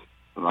was,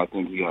 And I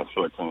think he got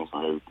short-terms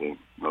on everything,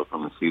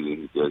 from the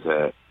season he just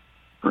had.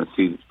 From the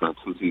 2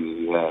 seasons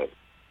he had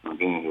from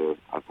being here,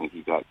 I think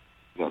he got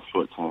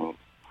short-terms.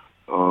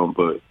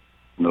 But,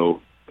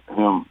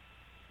 him,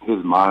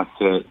 his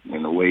mindset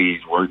and the way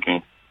he's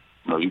working,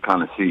 you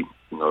kind of see,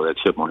 that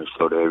chip on his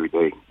shoulder every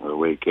day, the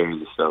way he carries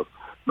himself.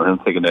 Him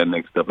taking that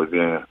next step of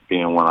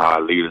being one of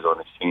our leaders on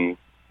this team,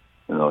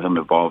 him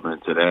evolving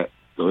into that.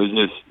 So it's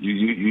just,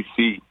 you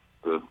see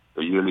the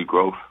yearly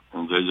growth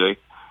in JJ,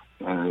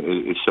 and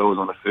it shows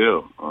on the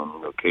field.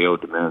 KO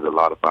demands a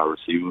lot of our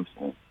receivers,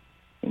 and,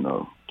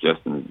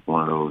 Justin is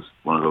one of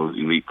those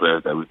elite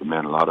players that we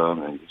demand a lot of,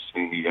 and you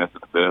see he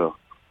answered the bell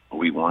in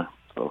week 1.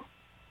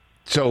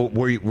 So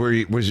were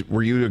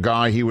you the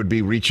guy he would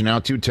be reaching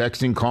out to,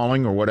 texting,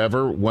 calling, or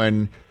whatever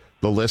when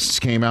the lists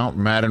came out,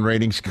 Madden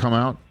ratings come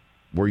out?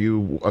 Were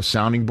you a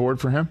sounding board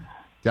for him,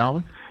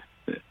 Dalvin?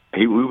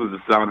 We was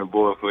a sounding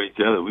board for each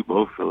other. We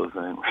both feel the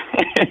same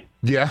way.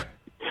 Yeah.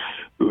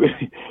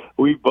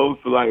 We both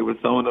feel like when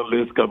some of the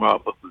lists come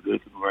out for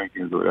position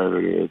rankings or whatever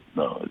it is,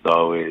 it's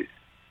always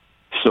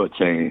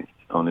shortchanged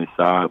on this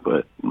side.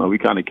 But we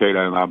kind of carry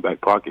that in our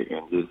back pocket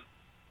and just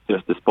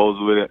dispose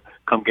of it.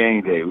 Come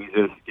game day, we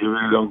just get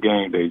rid of it on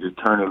game day. Just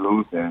turn it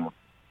loose and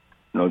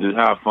just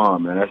have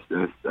fun, man.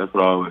 That's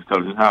what I always tell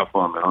you. Just have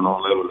fun, man. I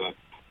don't let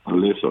a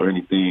list or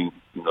anything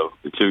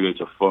deteriorate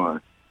your fun.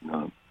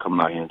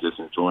 Coming out here and just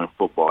enjoying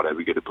football that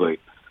we get to play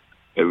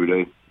every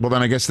day. Well,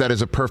 then I guess that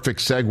is a perfect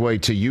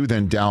segue to you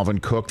then,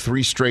 Dalvin Cook.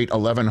 3 straight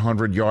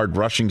 1,100-yard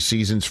rushing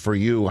seasons for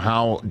you.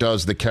 How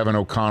does the Kevin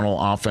O'Connell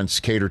offense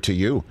cater to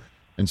you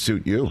and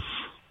suit you,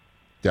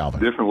 Dalvin?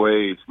 Different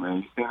ways, man.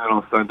 You seen it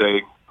on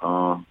Sunday.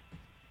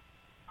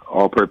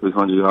 All-purpose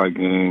 100-yard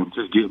game.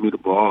 Just give me the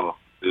ball.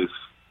 Just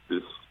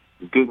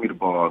give me the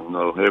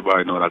ball.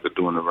 Everybody know what I could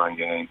do in the run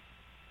game.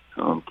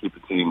 Keep the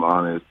team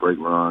honest, break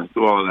runs,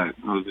 do all that.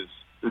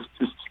 Just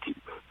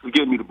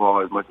give me the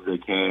ball as much as they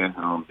can.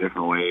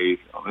 Different ways.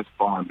 It's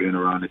fun being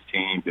around this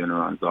team, being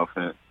around this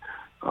offense.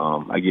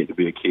 I get to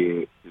be a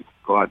kid. Just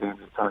go out there and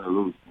just turn it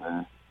loose,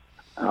 man.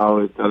 I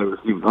always tell the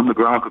receivers, I'm the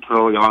ground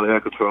control, y'all air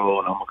control,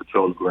 and I'm gonna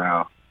control the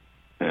ground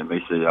and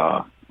make sure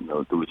y'all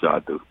do what y'all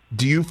do.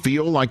 Do you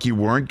feel like you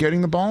weren't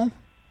getting the ball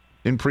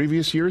in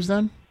previous years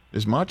then,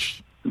 as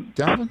much,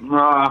 Dalvin? No,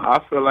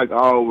 I feel like I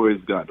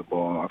always got the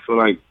ball. I feel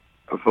like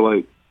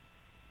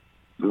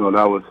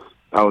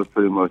that was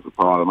pretty much the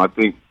problem. I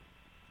think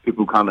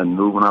people kind of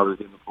knew when I was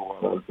getting the ball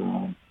all the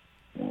time.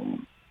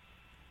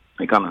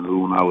 They kind of knew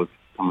when I was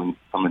coming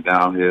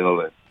downhill,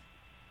 and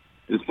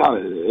they kind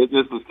of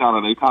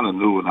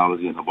knew when I was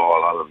getting the ball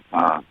a lot of the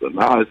time. But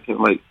now it's kind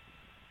of like,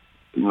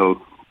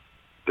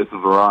 it's a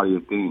variety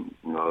of things.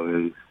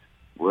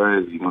 Where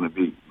is he going to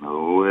be?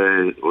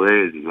 Where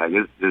is he? Like,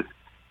 it's just,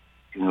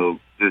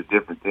 just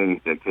different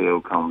things that KO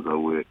comes up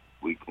with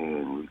week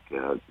in, week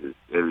out, just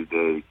every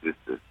day, just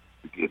to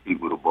get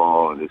people the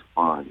ball, and it's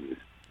fun.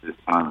 Just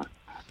trying to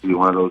be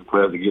one of those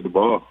players to get the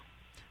ball.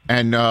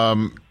 And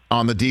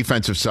on the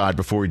defensive side,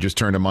 before we just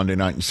turn to Monday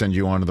night and send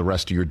you on to the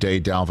rest of your day,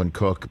 Dalvin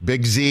Cook,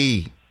 Big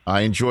Z,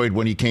 I enjoyed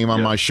when he came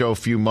on my show a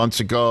few months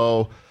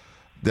ago.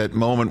 That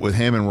moment with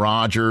him and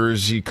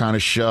Rodgers, he kind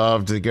of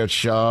got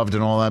shoved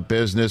and all that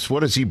business.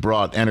 What has he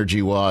brought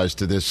energy-wise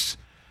to this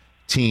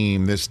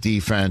team, this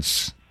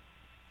defense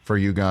for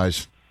you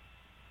guys?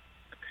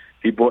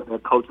 He brought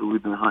that culture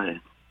we've been hunting.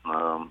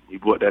 He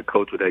brought that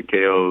culture that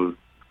KO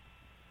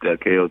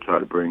tried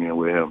to bring in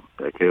with him,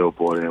 that KO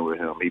brought in with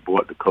him. He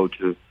brought the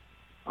culture,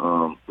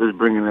 just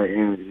bringing that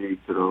energy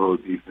to the whole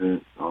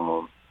defense.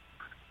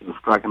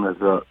 Striking us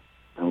up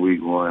in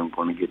week 1,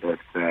 going to get that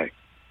sack.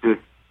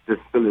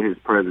 Just feeling his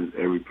presence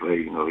every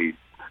play. He's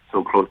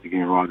so close to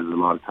getting Rodgers a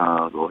lot of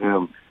times. Or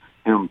him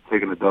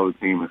taking the double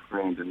team and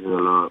freeing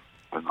Daniel up,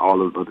 and all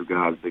those other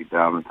guys, Big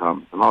Dalvin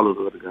Thomas, and all those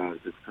other guys,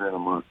 just freeing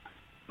them up.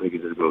 They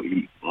can just go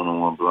eat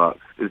one-on-one blocks.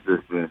 It's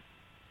just been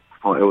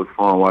fun. It was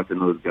fun watching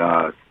those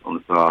guys on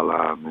the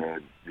sideline,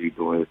 man. Z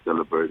doing his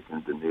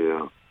celebrations,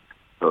 Daniel.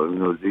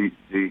 So, Z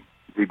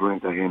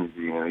brings that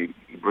energy, and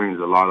he brings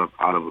a lot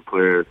out of the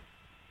players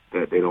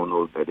that they don't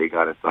know that they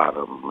got inside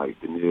of them. Like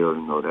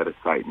Daniel, that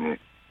excitement.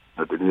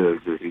 Daniel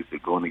is just used to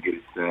going to get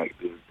his sack,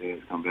 do his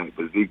things, come back.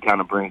 But Z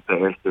kind of brings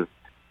the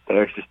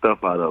extra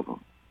stuff out of him.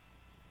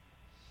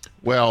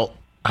 Well,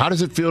 how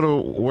does it feel to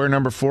wear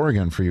number 4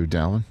 again for you,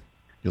 Dalvin?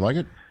 You like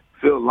it?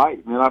 Feel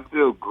light, man. I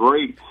feel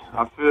great.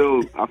 I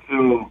feel how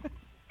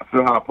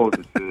I'm supposed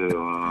to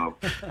feel.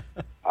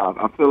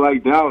 I feel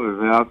like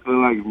Dalvin, man. I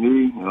feel like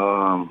me.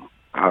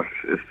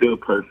 It feels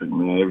perfect,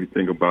 man.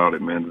 Everything about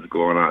it, man. Just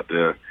going out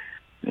there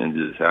and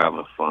just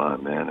having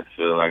fun, man. I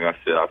feel like I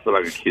feel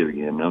like a kid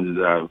again, man. I'm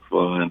just having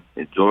fun,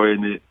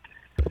 enjoying it,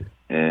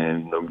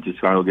 and I'm just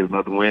trying to get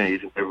another win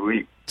each and every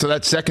week. So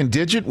that second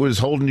digit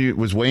was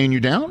weighing you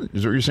down?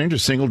 Is that what you're saying?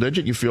 Just single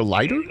digit? You feel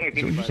lighter?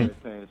 Anybody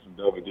saying some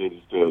double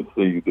digits to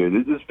single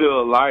digits. It just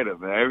feels lighter,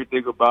 man.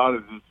 Everything about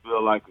it just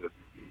feels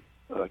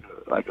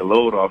like a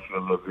load off a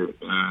little bit,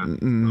 man.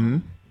 Mm-hmm.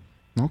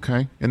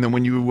 Okay. And then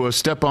when you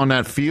step on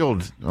that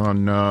field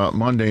on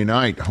Monday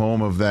night,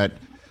 home of that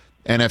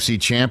NFC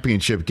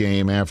Championship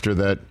game after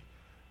that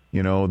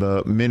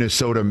the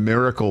Minnesota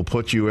Miracle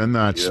put you in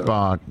that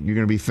spot. You're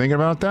going to be thinking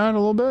about that a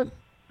little bit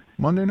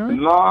Monday night?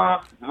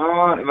 No.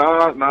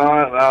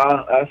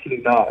 Actually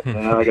not,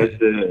 man. Like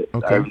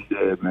I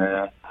said,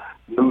 man.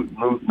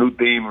 New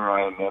theme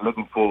around, man.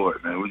 Looking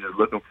forward, man. We're just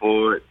looking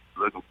forward,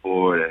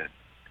 and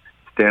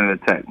staying in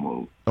attack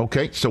mode.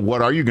 Okay, so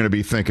what are you going to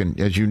be thinking?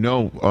 As you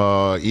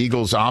know,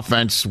 Eagles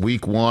offense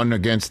week 1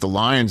 against the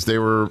Lions, they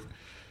were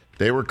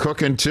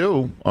cooking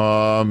too.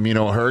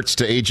 Hurts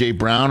to A.J.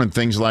 Brown and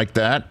things like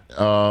that.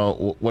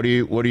 What do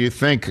you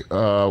think?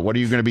 What are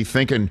you going to be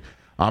thinking?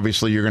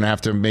 Obviously, you're going to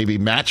have to maybe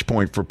match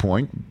point for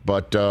point,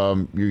 but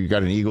you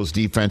got an Eagles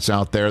defense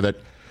out there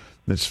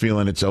that's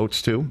feeling its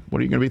oats too. What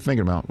are you going to be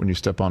thinking about when you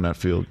step on that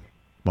field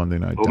Monday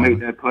night? Go make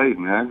that play,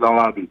 man. That's all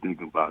I'll be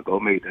thinking about. Go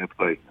make that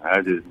play.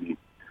 I just need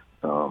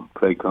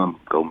play come,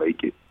 go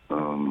make it. I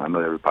know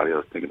everybody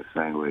else thinking the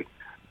same way.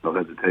 No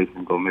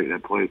hesitation, go make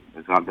that play.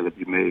 It's out there to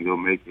be made, go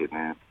make it,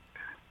 man.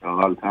 A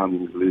lot of times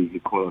in this league, you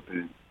get caught up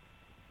in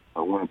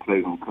when a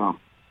play going to come.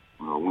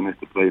 When is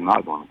the play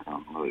not going to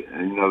come?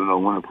 And you never know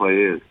when the play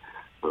is.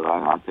 So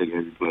I take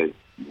every play,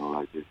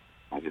 like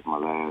it's my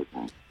last.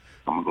 And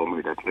I'm going to go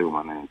make that play with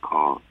my name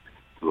called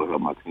to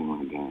help my team win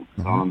the game.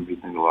 So I'm going to be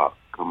thinking about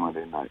come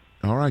Monday night.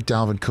 All right,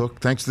 Dalvin Cook.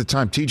 Thanks for the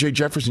time. TJ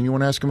Jefferson, you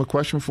want to ask him a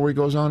question before he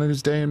goes on in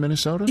his day in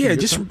Minnesota? Yeah,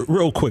 just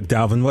real quick,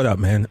 Dalvin. What up,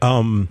 man?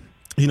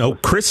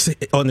 Chris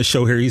on the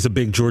show here, he's a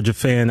big Georgia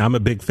fan. I'm a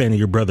big fan of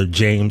your brother,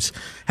 James.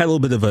 Had a little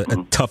bit of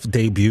a tough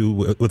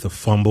debut with a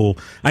fumble.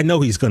 I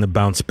know he's going to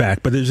bounce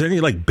back, but is there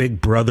any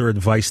big brother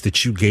advice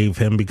that you gave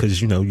him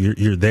because,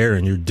 you're there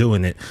and you're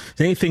doing it? Is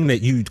there anything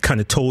that you kind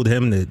of told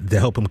him to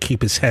help him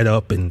keep his head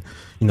up and,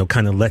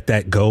 kind of let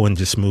that go and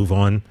just move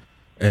on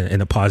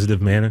in a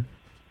positive manner?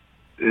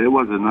 It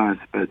wasn't nothing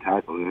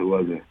spectacular. It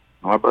wasn't.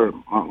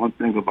 One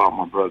thing about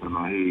my brother,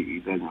 he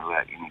doesn't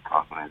lack any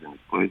confidence in his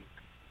play.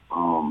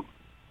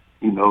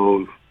 He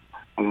knows.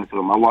 I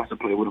watched him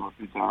play with him a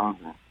few times,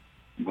 and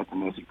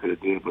nothing else he could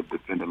have did. But the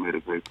defender made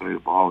a great play. The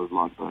ball was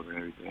locked up and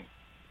everything.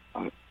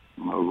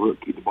 Rook,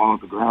 keep the ball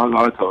off the ground.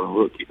 I told him,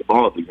 Rook, keep the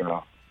ball off the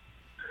ground.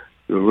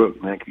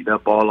 Rook, man, keep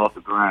that ball off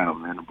the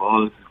ground, man. The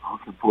ball is the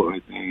most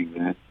important thing,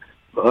 man.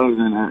 But other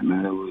than that,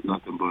 man, it was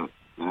nothing but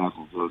the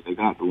awesome. So they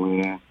got the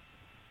win,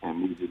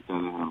 and me just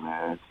telling him,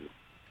 man,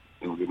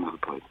 they will get another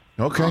play.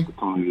 Okay. The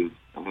opportunity is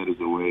ahead of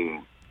the way,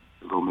 and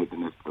we'll go make the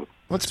next play.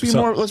 Let's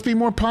be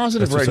more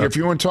positive right here. If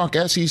you want to talk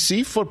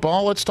SEC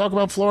football, let's talk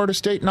about Florida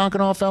State knocking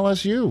off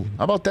LSU.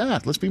 How about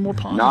that? Let's be more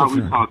positive. Now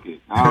we're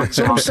talking. That's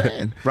what I'm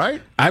saying,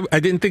 right? I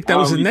didn't think that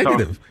was a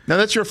negative. Now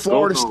that's your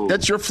Florida.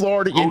 That's your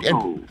Florida.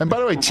 And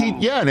by the way, and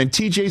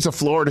TJ's a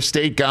Florida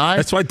State guy.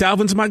 That's why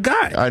Dalvin's my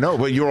guy. I know,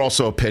 but you're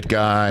also a Pitt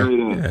guy.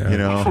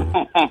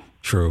 Yeah.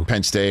 True.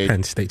 Penn State.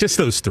 Just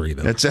those three,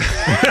 though.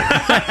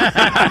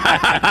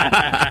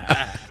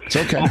 It's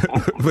okay.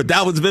 But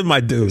Dalvin's been my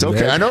dude. It's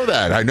okay. Man. I know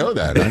that. I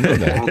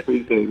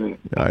appreciate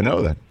that. I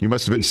know that. You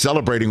must have been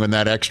celebrating when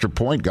that extra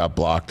point got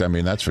blocked. I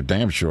mean, that's for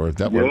damn sure.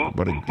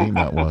 What a game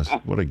that was.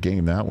 What a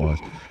game that was.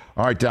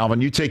 All right,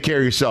 Dalvin, you take care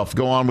of yourself.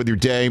 Go on with your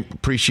day.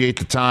 Appreciate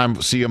the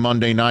time. See you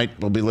Monday night.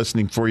 We'll be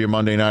listening for you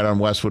Monday night on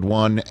Westwood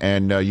One.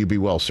 And you be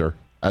well, sir,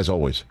 as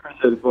always.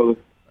 Appreciate it, brother.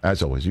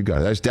 As always, you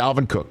got it. That's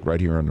Dalvin Cook right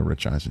here on the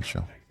Rich Eisen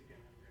Show.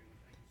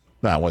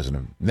 That wasn't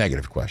a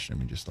negative question. I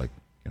mean, just No,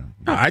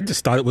 I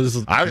just thought it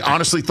was. I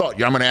honestly thought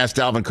I'm going to ask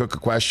Dalvin Cook a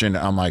question.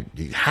 I'm like,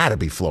 it had to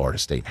be Florida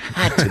State.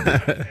 Had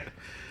to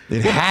be.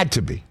 It had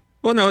to be.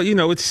 Well, no,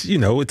 it's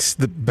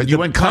the. But you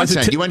went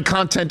content. You went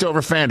content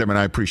over fandom, and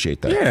I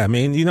appreciate that. Yeah, I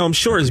mean, I'm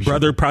sure his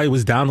brother probably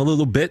was down a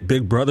little bit.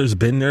 Big brother's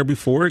been there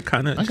before. It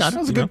kind of. That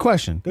was a good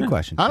question. Good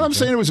question. I'm not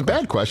saying it was a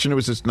bad question. It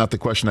was just not the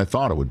question I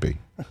thought it would be.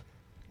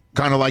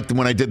 Kind of like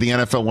when I did the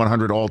NFL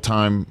 100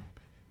 all-time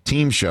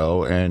team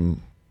show, and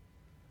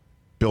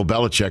Bill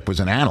Belichick was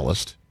an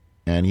analyst,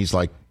 and he's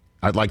like,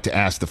 I'd like to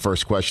ask the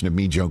first question of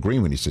me, Joe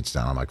Green, when he sits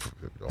down. I'm like,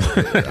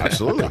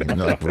 absolutely.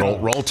 Like,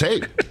 roll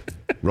tape.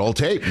 Roll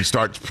tape. You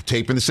start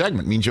taping the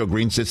segment. Me and Joe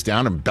Green sits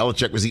down, and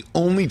Belichick was the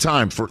only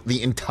time for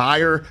the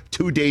entire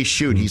 2-day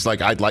shoot. He's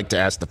like, I'd like to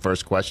ask the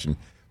first question.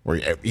 Or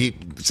he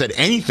said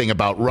anything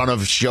about run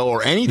of show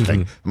or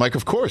anything. I'm like,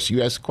 of course,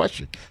 you ask a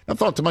question. I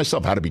thought to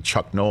myself, had to be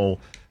Chuck Noll,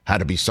 had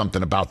to be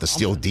something about the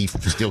steel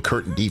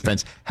curtain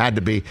defense, had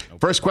to be.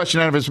 First question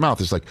out of his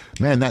mouth is like,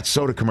 man, that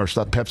soda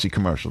commercial, that Pepsi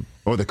commercial,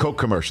 or the Coke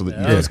commercial.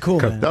 That was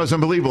cool, man. That was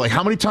unbelievable. Like,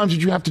 how many times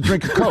did you have to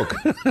drink a Coke?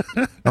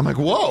 I'm like,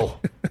 whoa.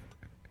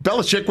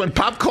 Belichick went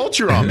pop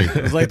culture on me.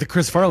 It was like the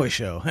Chris Farley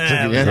show.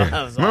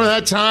 Remember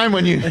that time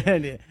when you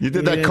did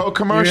that Coke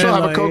commercial?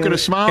 Have a Coke and a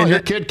smile, and your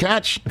kid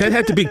catch? That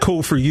had to be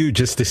cool for you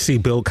just to see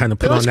Bill kind of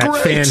put on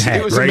that fan hat.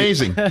 It was right?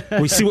 amazing.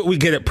 We see what we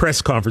get at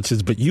press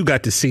conferences, but you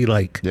got to see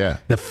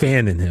the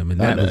fan in him,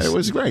 and it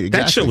was great. Exactly.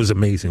 That show was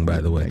amazing,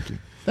 by the way.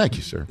 Thank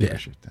you, sir. Yeah.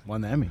 Appreciate that.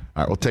 Won the Emmy.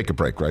 All right, we'll take a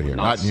break right here.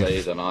 Not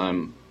say that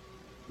I'm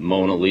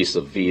Mona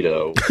Lisa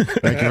Vito.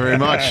 Thank you very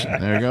much.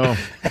 There you go. All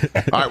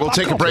right, we'll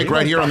take a break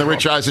right here on the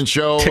Rich Eisen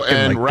Show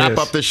and wrap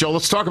up this show.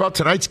 Let's talk about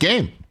tonight's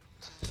game,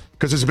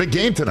 because it's a big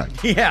game tonight.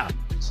 Yeah.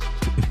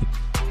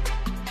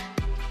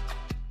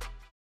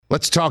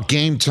 Let's talk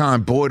Game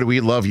Time. Boy, do we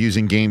love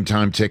using Game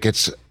Time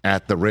tickets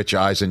at the Rich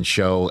Eisen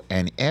Show.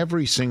 And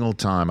every single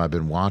time I've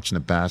been watching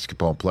the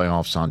basketball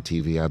playoffs on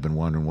TV, I've been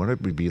wondering what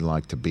it would be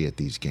like to be at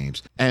these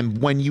games. And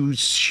when you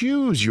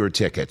choose your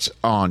tickets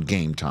on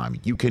Game Time,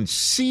 you can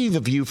see the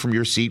view from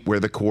your seat where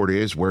the court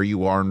is, where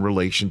you are in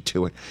relation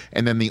to it.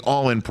 And then the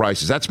all-in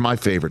prices. That's my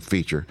favorite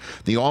feature.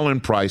 The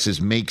all-in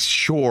prices makes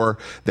sure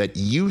that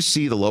you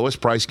see the lowest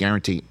price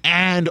guarantee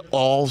and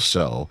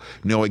also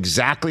know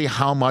exactly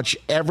how much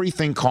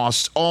everything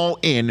costs all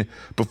in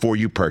before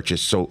you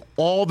purchase. So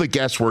all the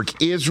guesswork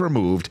is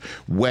removed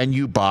when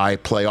you buy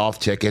playoff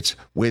tickets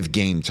with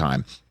Game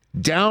Time.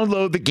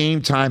 Download the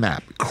Game Time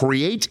app,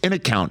 create an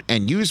account,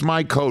 and use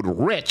my code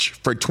RICH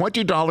for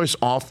 $20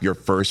 off your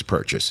first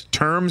purchase.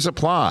 Terms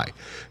apply.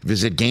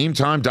 Visit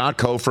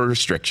GameTime.co for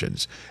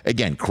restrictions.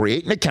 Again,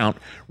 create an account,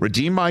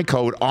 redeem my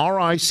code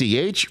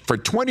RICH for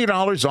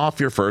 $20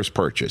 off your first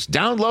purchase.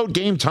 Download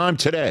Game Time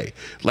today.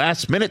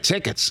 Last minute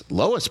tickets,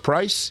 lowest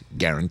price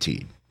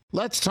guaranteed.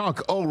 Let's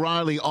talk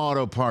O'Reilly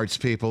Auto Parts,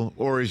 people,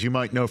 or as you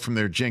might know from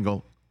their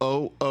jingle,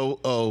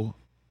 O'Reilly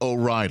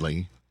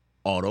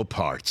Auto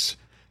Parts.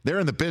 They're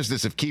in the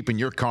business of keeping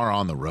your car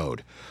on the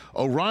road.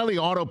 O'Reilly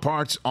Auto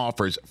Parts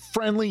offers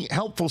friendly,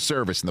 helpful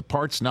service and the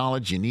parts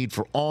knowledge you need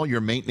for all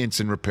your maintenance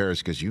and repairs,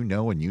 because you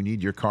know when you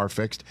need your car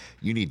fixed,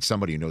 you need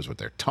somebody who knows what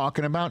they're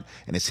talking about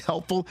and is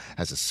helpful,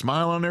 has a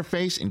smile on their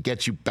face, and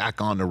gets you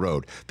back on the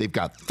road. They've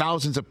got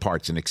thousands of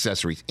parts and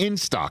accessories in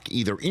stock,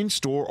 either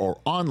in-store or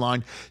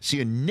online, so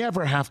you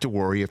never have to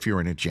worry if you're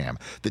in a jam.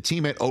 The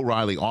team at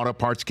O'Reilly Auto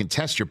Parts can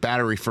test your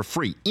battery for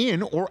free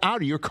in or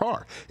out of your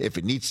car. If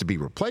it needs to be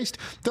replaced,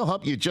 they'll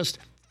help you just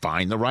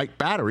find the right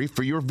battery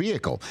for your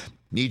vehicle.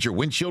 Need your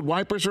windshield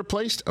wipers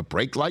replaced, a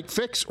brake light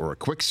fix, or a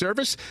quick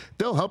service?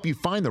 They'll help you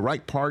find the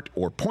right part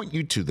or point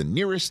you to the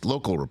nearest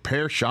local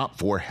repair shop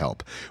for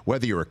help.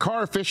 Whether you're a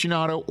car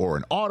aficionado or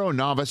an auto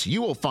novice,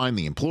 you will find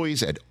the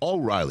employees at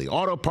O'Reilly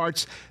Auto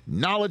Parts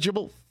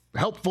knowledgeable,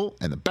 helpful,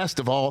 and the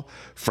best of all,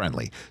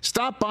 friendly.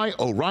 Stop by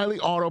O'Reilly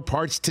Auto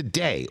Parts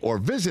today or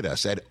visit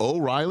us at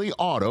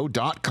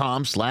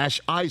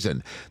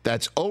O'ReillyAuto.com/Eisen.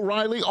 That's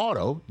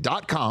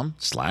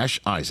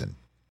O'ReillyAuto.com/Eisen.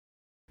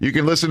 You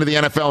can listen to the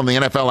NFL and the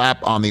NFL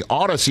app on the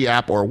Odyssey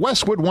app or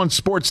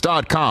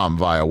WestwoodOneSports.com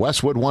via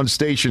Westwood One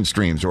station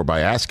streams or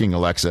by asking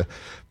Alexa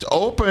to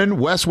open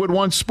Westwood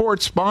One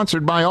Sports,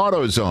 sponsored by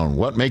AutoZone.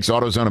 What makes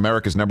AutoZone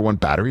America's #1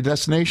 battery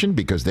destination?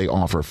 Because they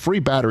offer free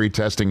battery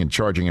testing and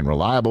charging and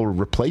reliable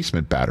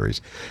replacement batteries.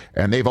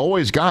 And they've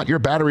always got your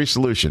battery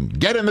solution.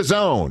 Get in the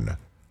zone.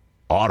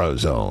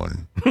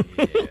 AutoZone.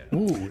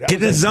 Get in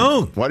the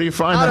zone. Why do you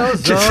find that? I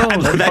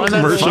love that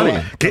commercial.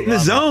 Funny? Get in the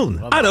zone.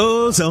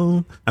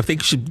 AutoZone. I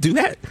think you should do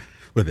that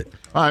with it.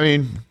 I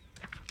mean,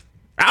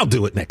 I'll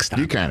do it next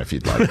time. You can if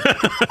you'd like.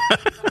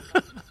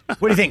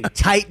 What do you think?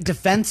 Tight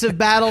defensive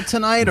battle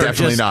tonight, or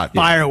Definitely just not.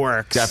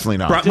 fireworks? Definitely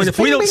not. Brockman, if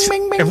we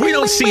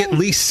don't see at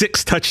least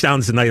 6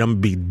 touchdowns tonight, I'm going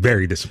to be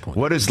very disappointed.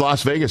 What does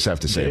Las Vegas have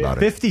to say about it?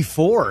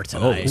 54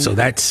 tonight. Oh, so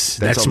that's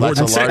more a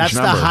than large 6. That's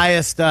number. the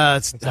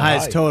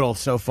highest total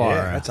so far.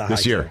 Yeah, that's a high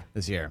This year. total.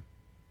 This year.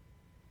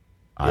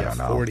 I don't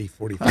know. 40,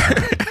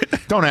 45.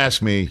 Don't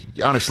ask me.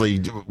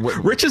 Honestly.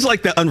 Rich is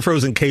like the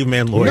unfrozen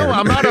caveman lawyer. No,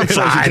 I'm not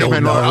unfrozen I don't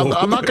caveman lawyer. know.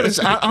 I'm not going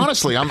to.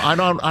 Honestly, I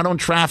don't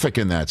traffic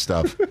in that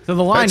stuff. So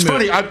the line It's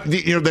moved.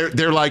 funny.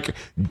 They're like,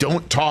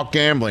 don't talk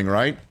gambling,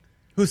 right?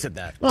 Who said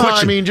that? Well,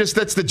 I mean, just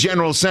that's the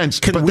general sense.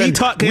 Can But we then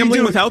talk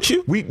gambling do- without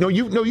you?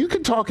 You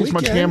can talk as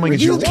much can. gambling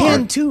as you You want.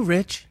 can too,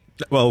 Rich.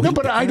 Well, No,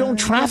 but I don't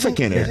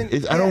traffic in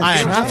it. I don't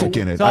traffic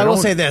in it. So I will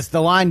don't- say this: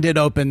 the line did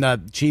open the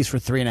Chiefs for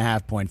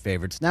 3.5-point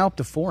favorites. Now up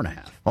to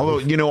 4.5. Although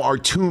our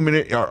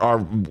 2-minute,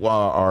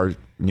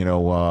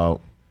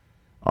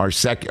 our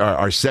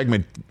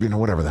segment,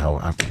 whatever the hell,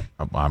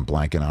 I'm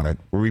blanking on it.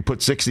 Where we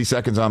put 60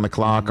 seconds on the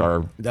clock.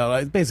 No,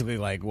 it's basically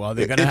like, well,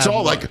 they're gonna. It's have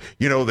all more. like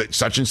that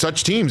such and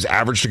such teams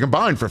average to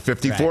combine for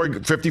 54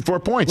 points, What do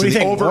and you the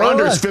think? over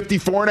under is More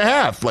or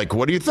 54.5. Like,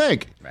 what do you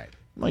think? Right.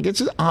 Like,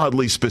 it's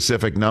oddly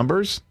specific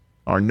numbers.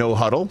 Our no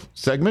huddle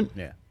segment.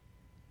 Yeah.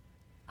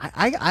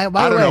 I don't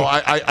know.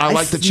 I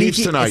like the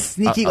Chiefs tonight.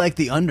 Sneaky like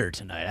the under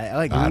tonight.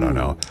 I don't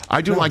know.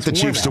 I do like the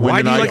Chiefs to win Why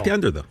do tonight. you like the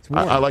under, though?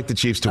 I like the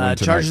Chiefs to win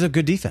tonight. Chargers have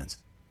good defense.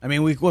 I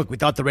mean, we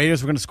thought the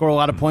Raiders were going to score a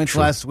lot of points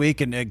last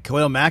week, and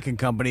Khalil Mack and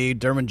company,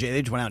 Derwin J.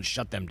 They just went out and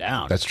shut them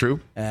down. That's true.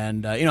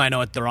 And I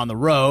know they're on the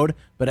road,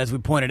 but as we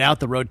pointed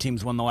out, the road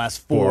teams won the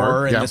last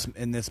four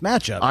in this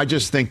matchup. I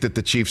just think that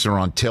the Chiefs are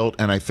on tilt,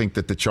 and I think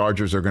that the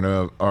Chargers are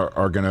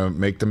gonna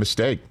make the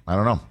mistake. I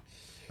don't know.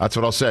 That's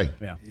what I'll say.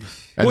 Yeah.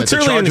 And Well, that it's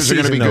early in the Chargers are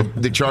going to be season, good.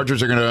 though. The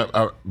Chargers are going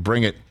to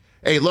bring it.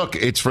 Hey, look,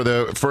 it's for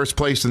the first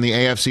place in the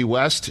AFC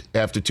West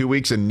after 2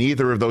 weeks, and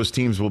neither of those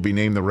teams will be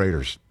named the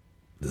Raiders.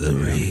 The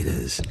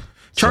Raiders.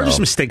 Chargers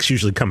mistakes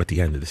usually come at the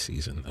end of the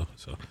season, though.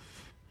 So,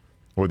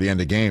 or the end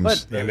of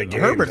games. But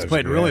Herbert's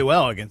played really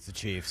well against the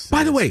Chiefs.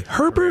 by the way,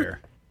 Herbert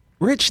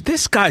Rich,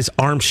 this guy's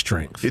arm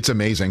strength. It's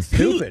amazing.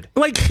 Stupid.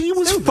 He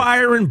was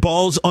firing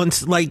balls on,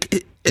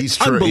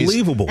 it's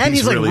unbelievable. And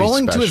he's really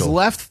rolling to his special.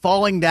 left,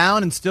 falling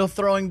down, and still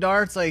throwing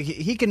darts. Like,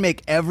 he can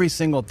make every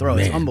single throw.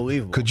 Man. It's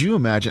unbelievable. Could you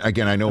imagine?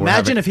 Again, I know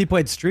Imagine if he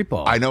played street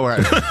ball. I know.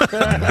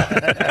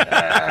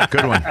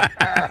 Good one.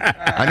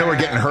 I know we're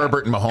getting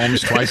Herbert and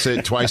Mahomes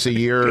twice a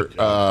year.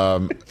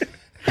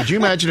 Could you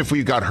imagine if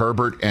we got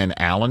Herbert and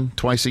Allen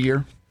twice a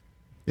year?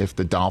 If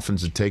the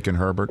Dolphins had taken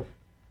Herbert?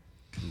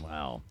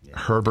 Wow. Yeah.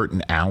 Herbert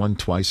and Allen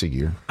twice a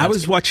year. I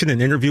was watching an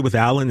interview with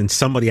Allen, and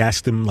somebody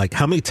asked him,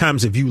 how many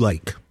times have you,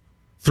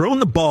 thrown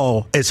the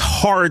ball as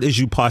hard as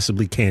you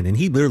possibly can? And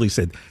he literally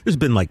said, there's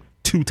been,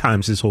 2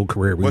 times his whole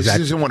career. Well, he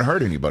doesn't want to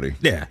hurt anybody.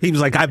 Yeah. He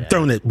was like, I've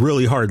thrown it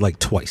really hard,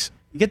 twice.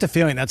 You get the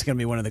feeling that's going to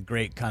be one of the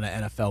great kind of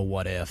NFL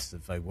what-ifs.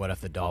 It's what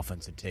if the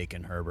Dolphins had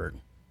taken Herbert?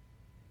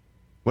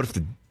 What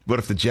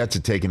if the Jets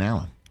had taken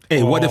Allen?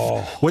 Hey, what if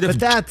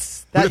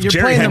you're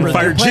Jerry hadn't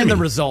fired playing Jimmy? the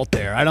result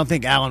there. I don't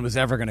think Allen was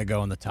ever going to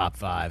go in the top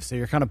 5, so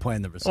you're kind of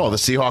playing the result. Well, the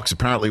Seahawks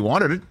apparently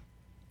wanted it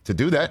to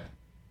do that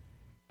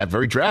at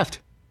very draft.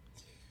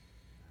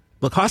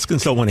 Look,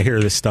 Hoskins don't want to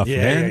hear this stuff,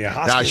 man. No,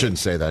 I shouldn't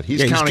say that.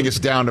 He's counting us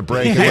down to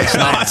break. He's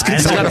got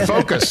to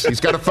focus. He's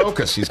got to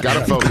focus.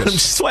 I'm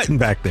sweating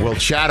back there. We'll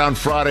chat on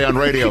Friday on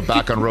radio.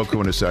 Back on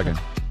Roku in a second.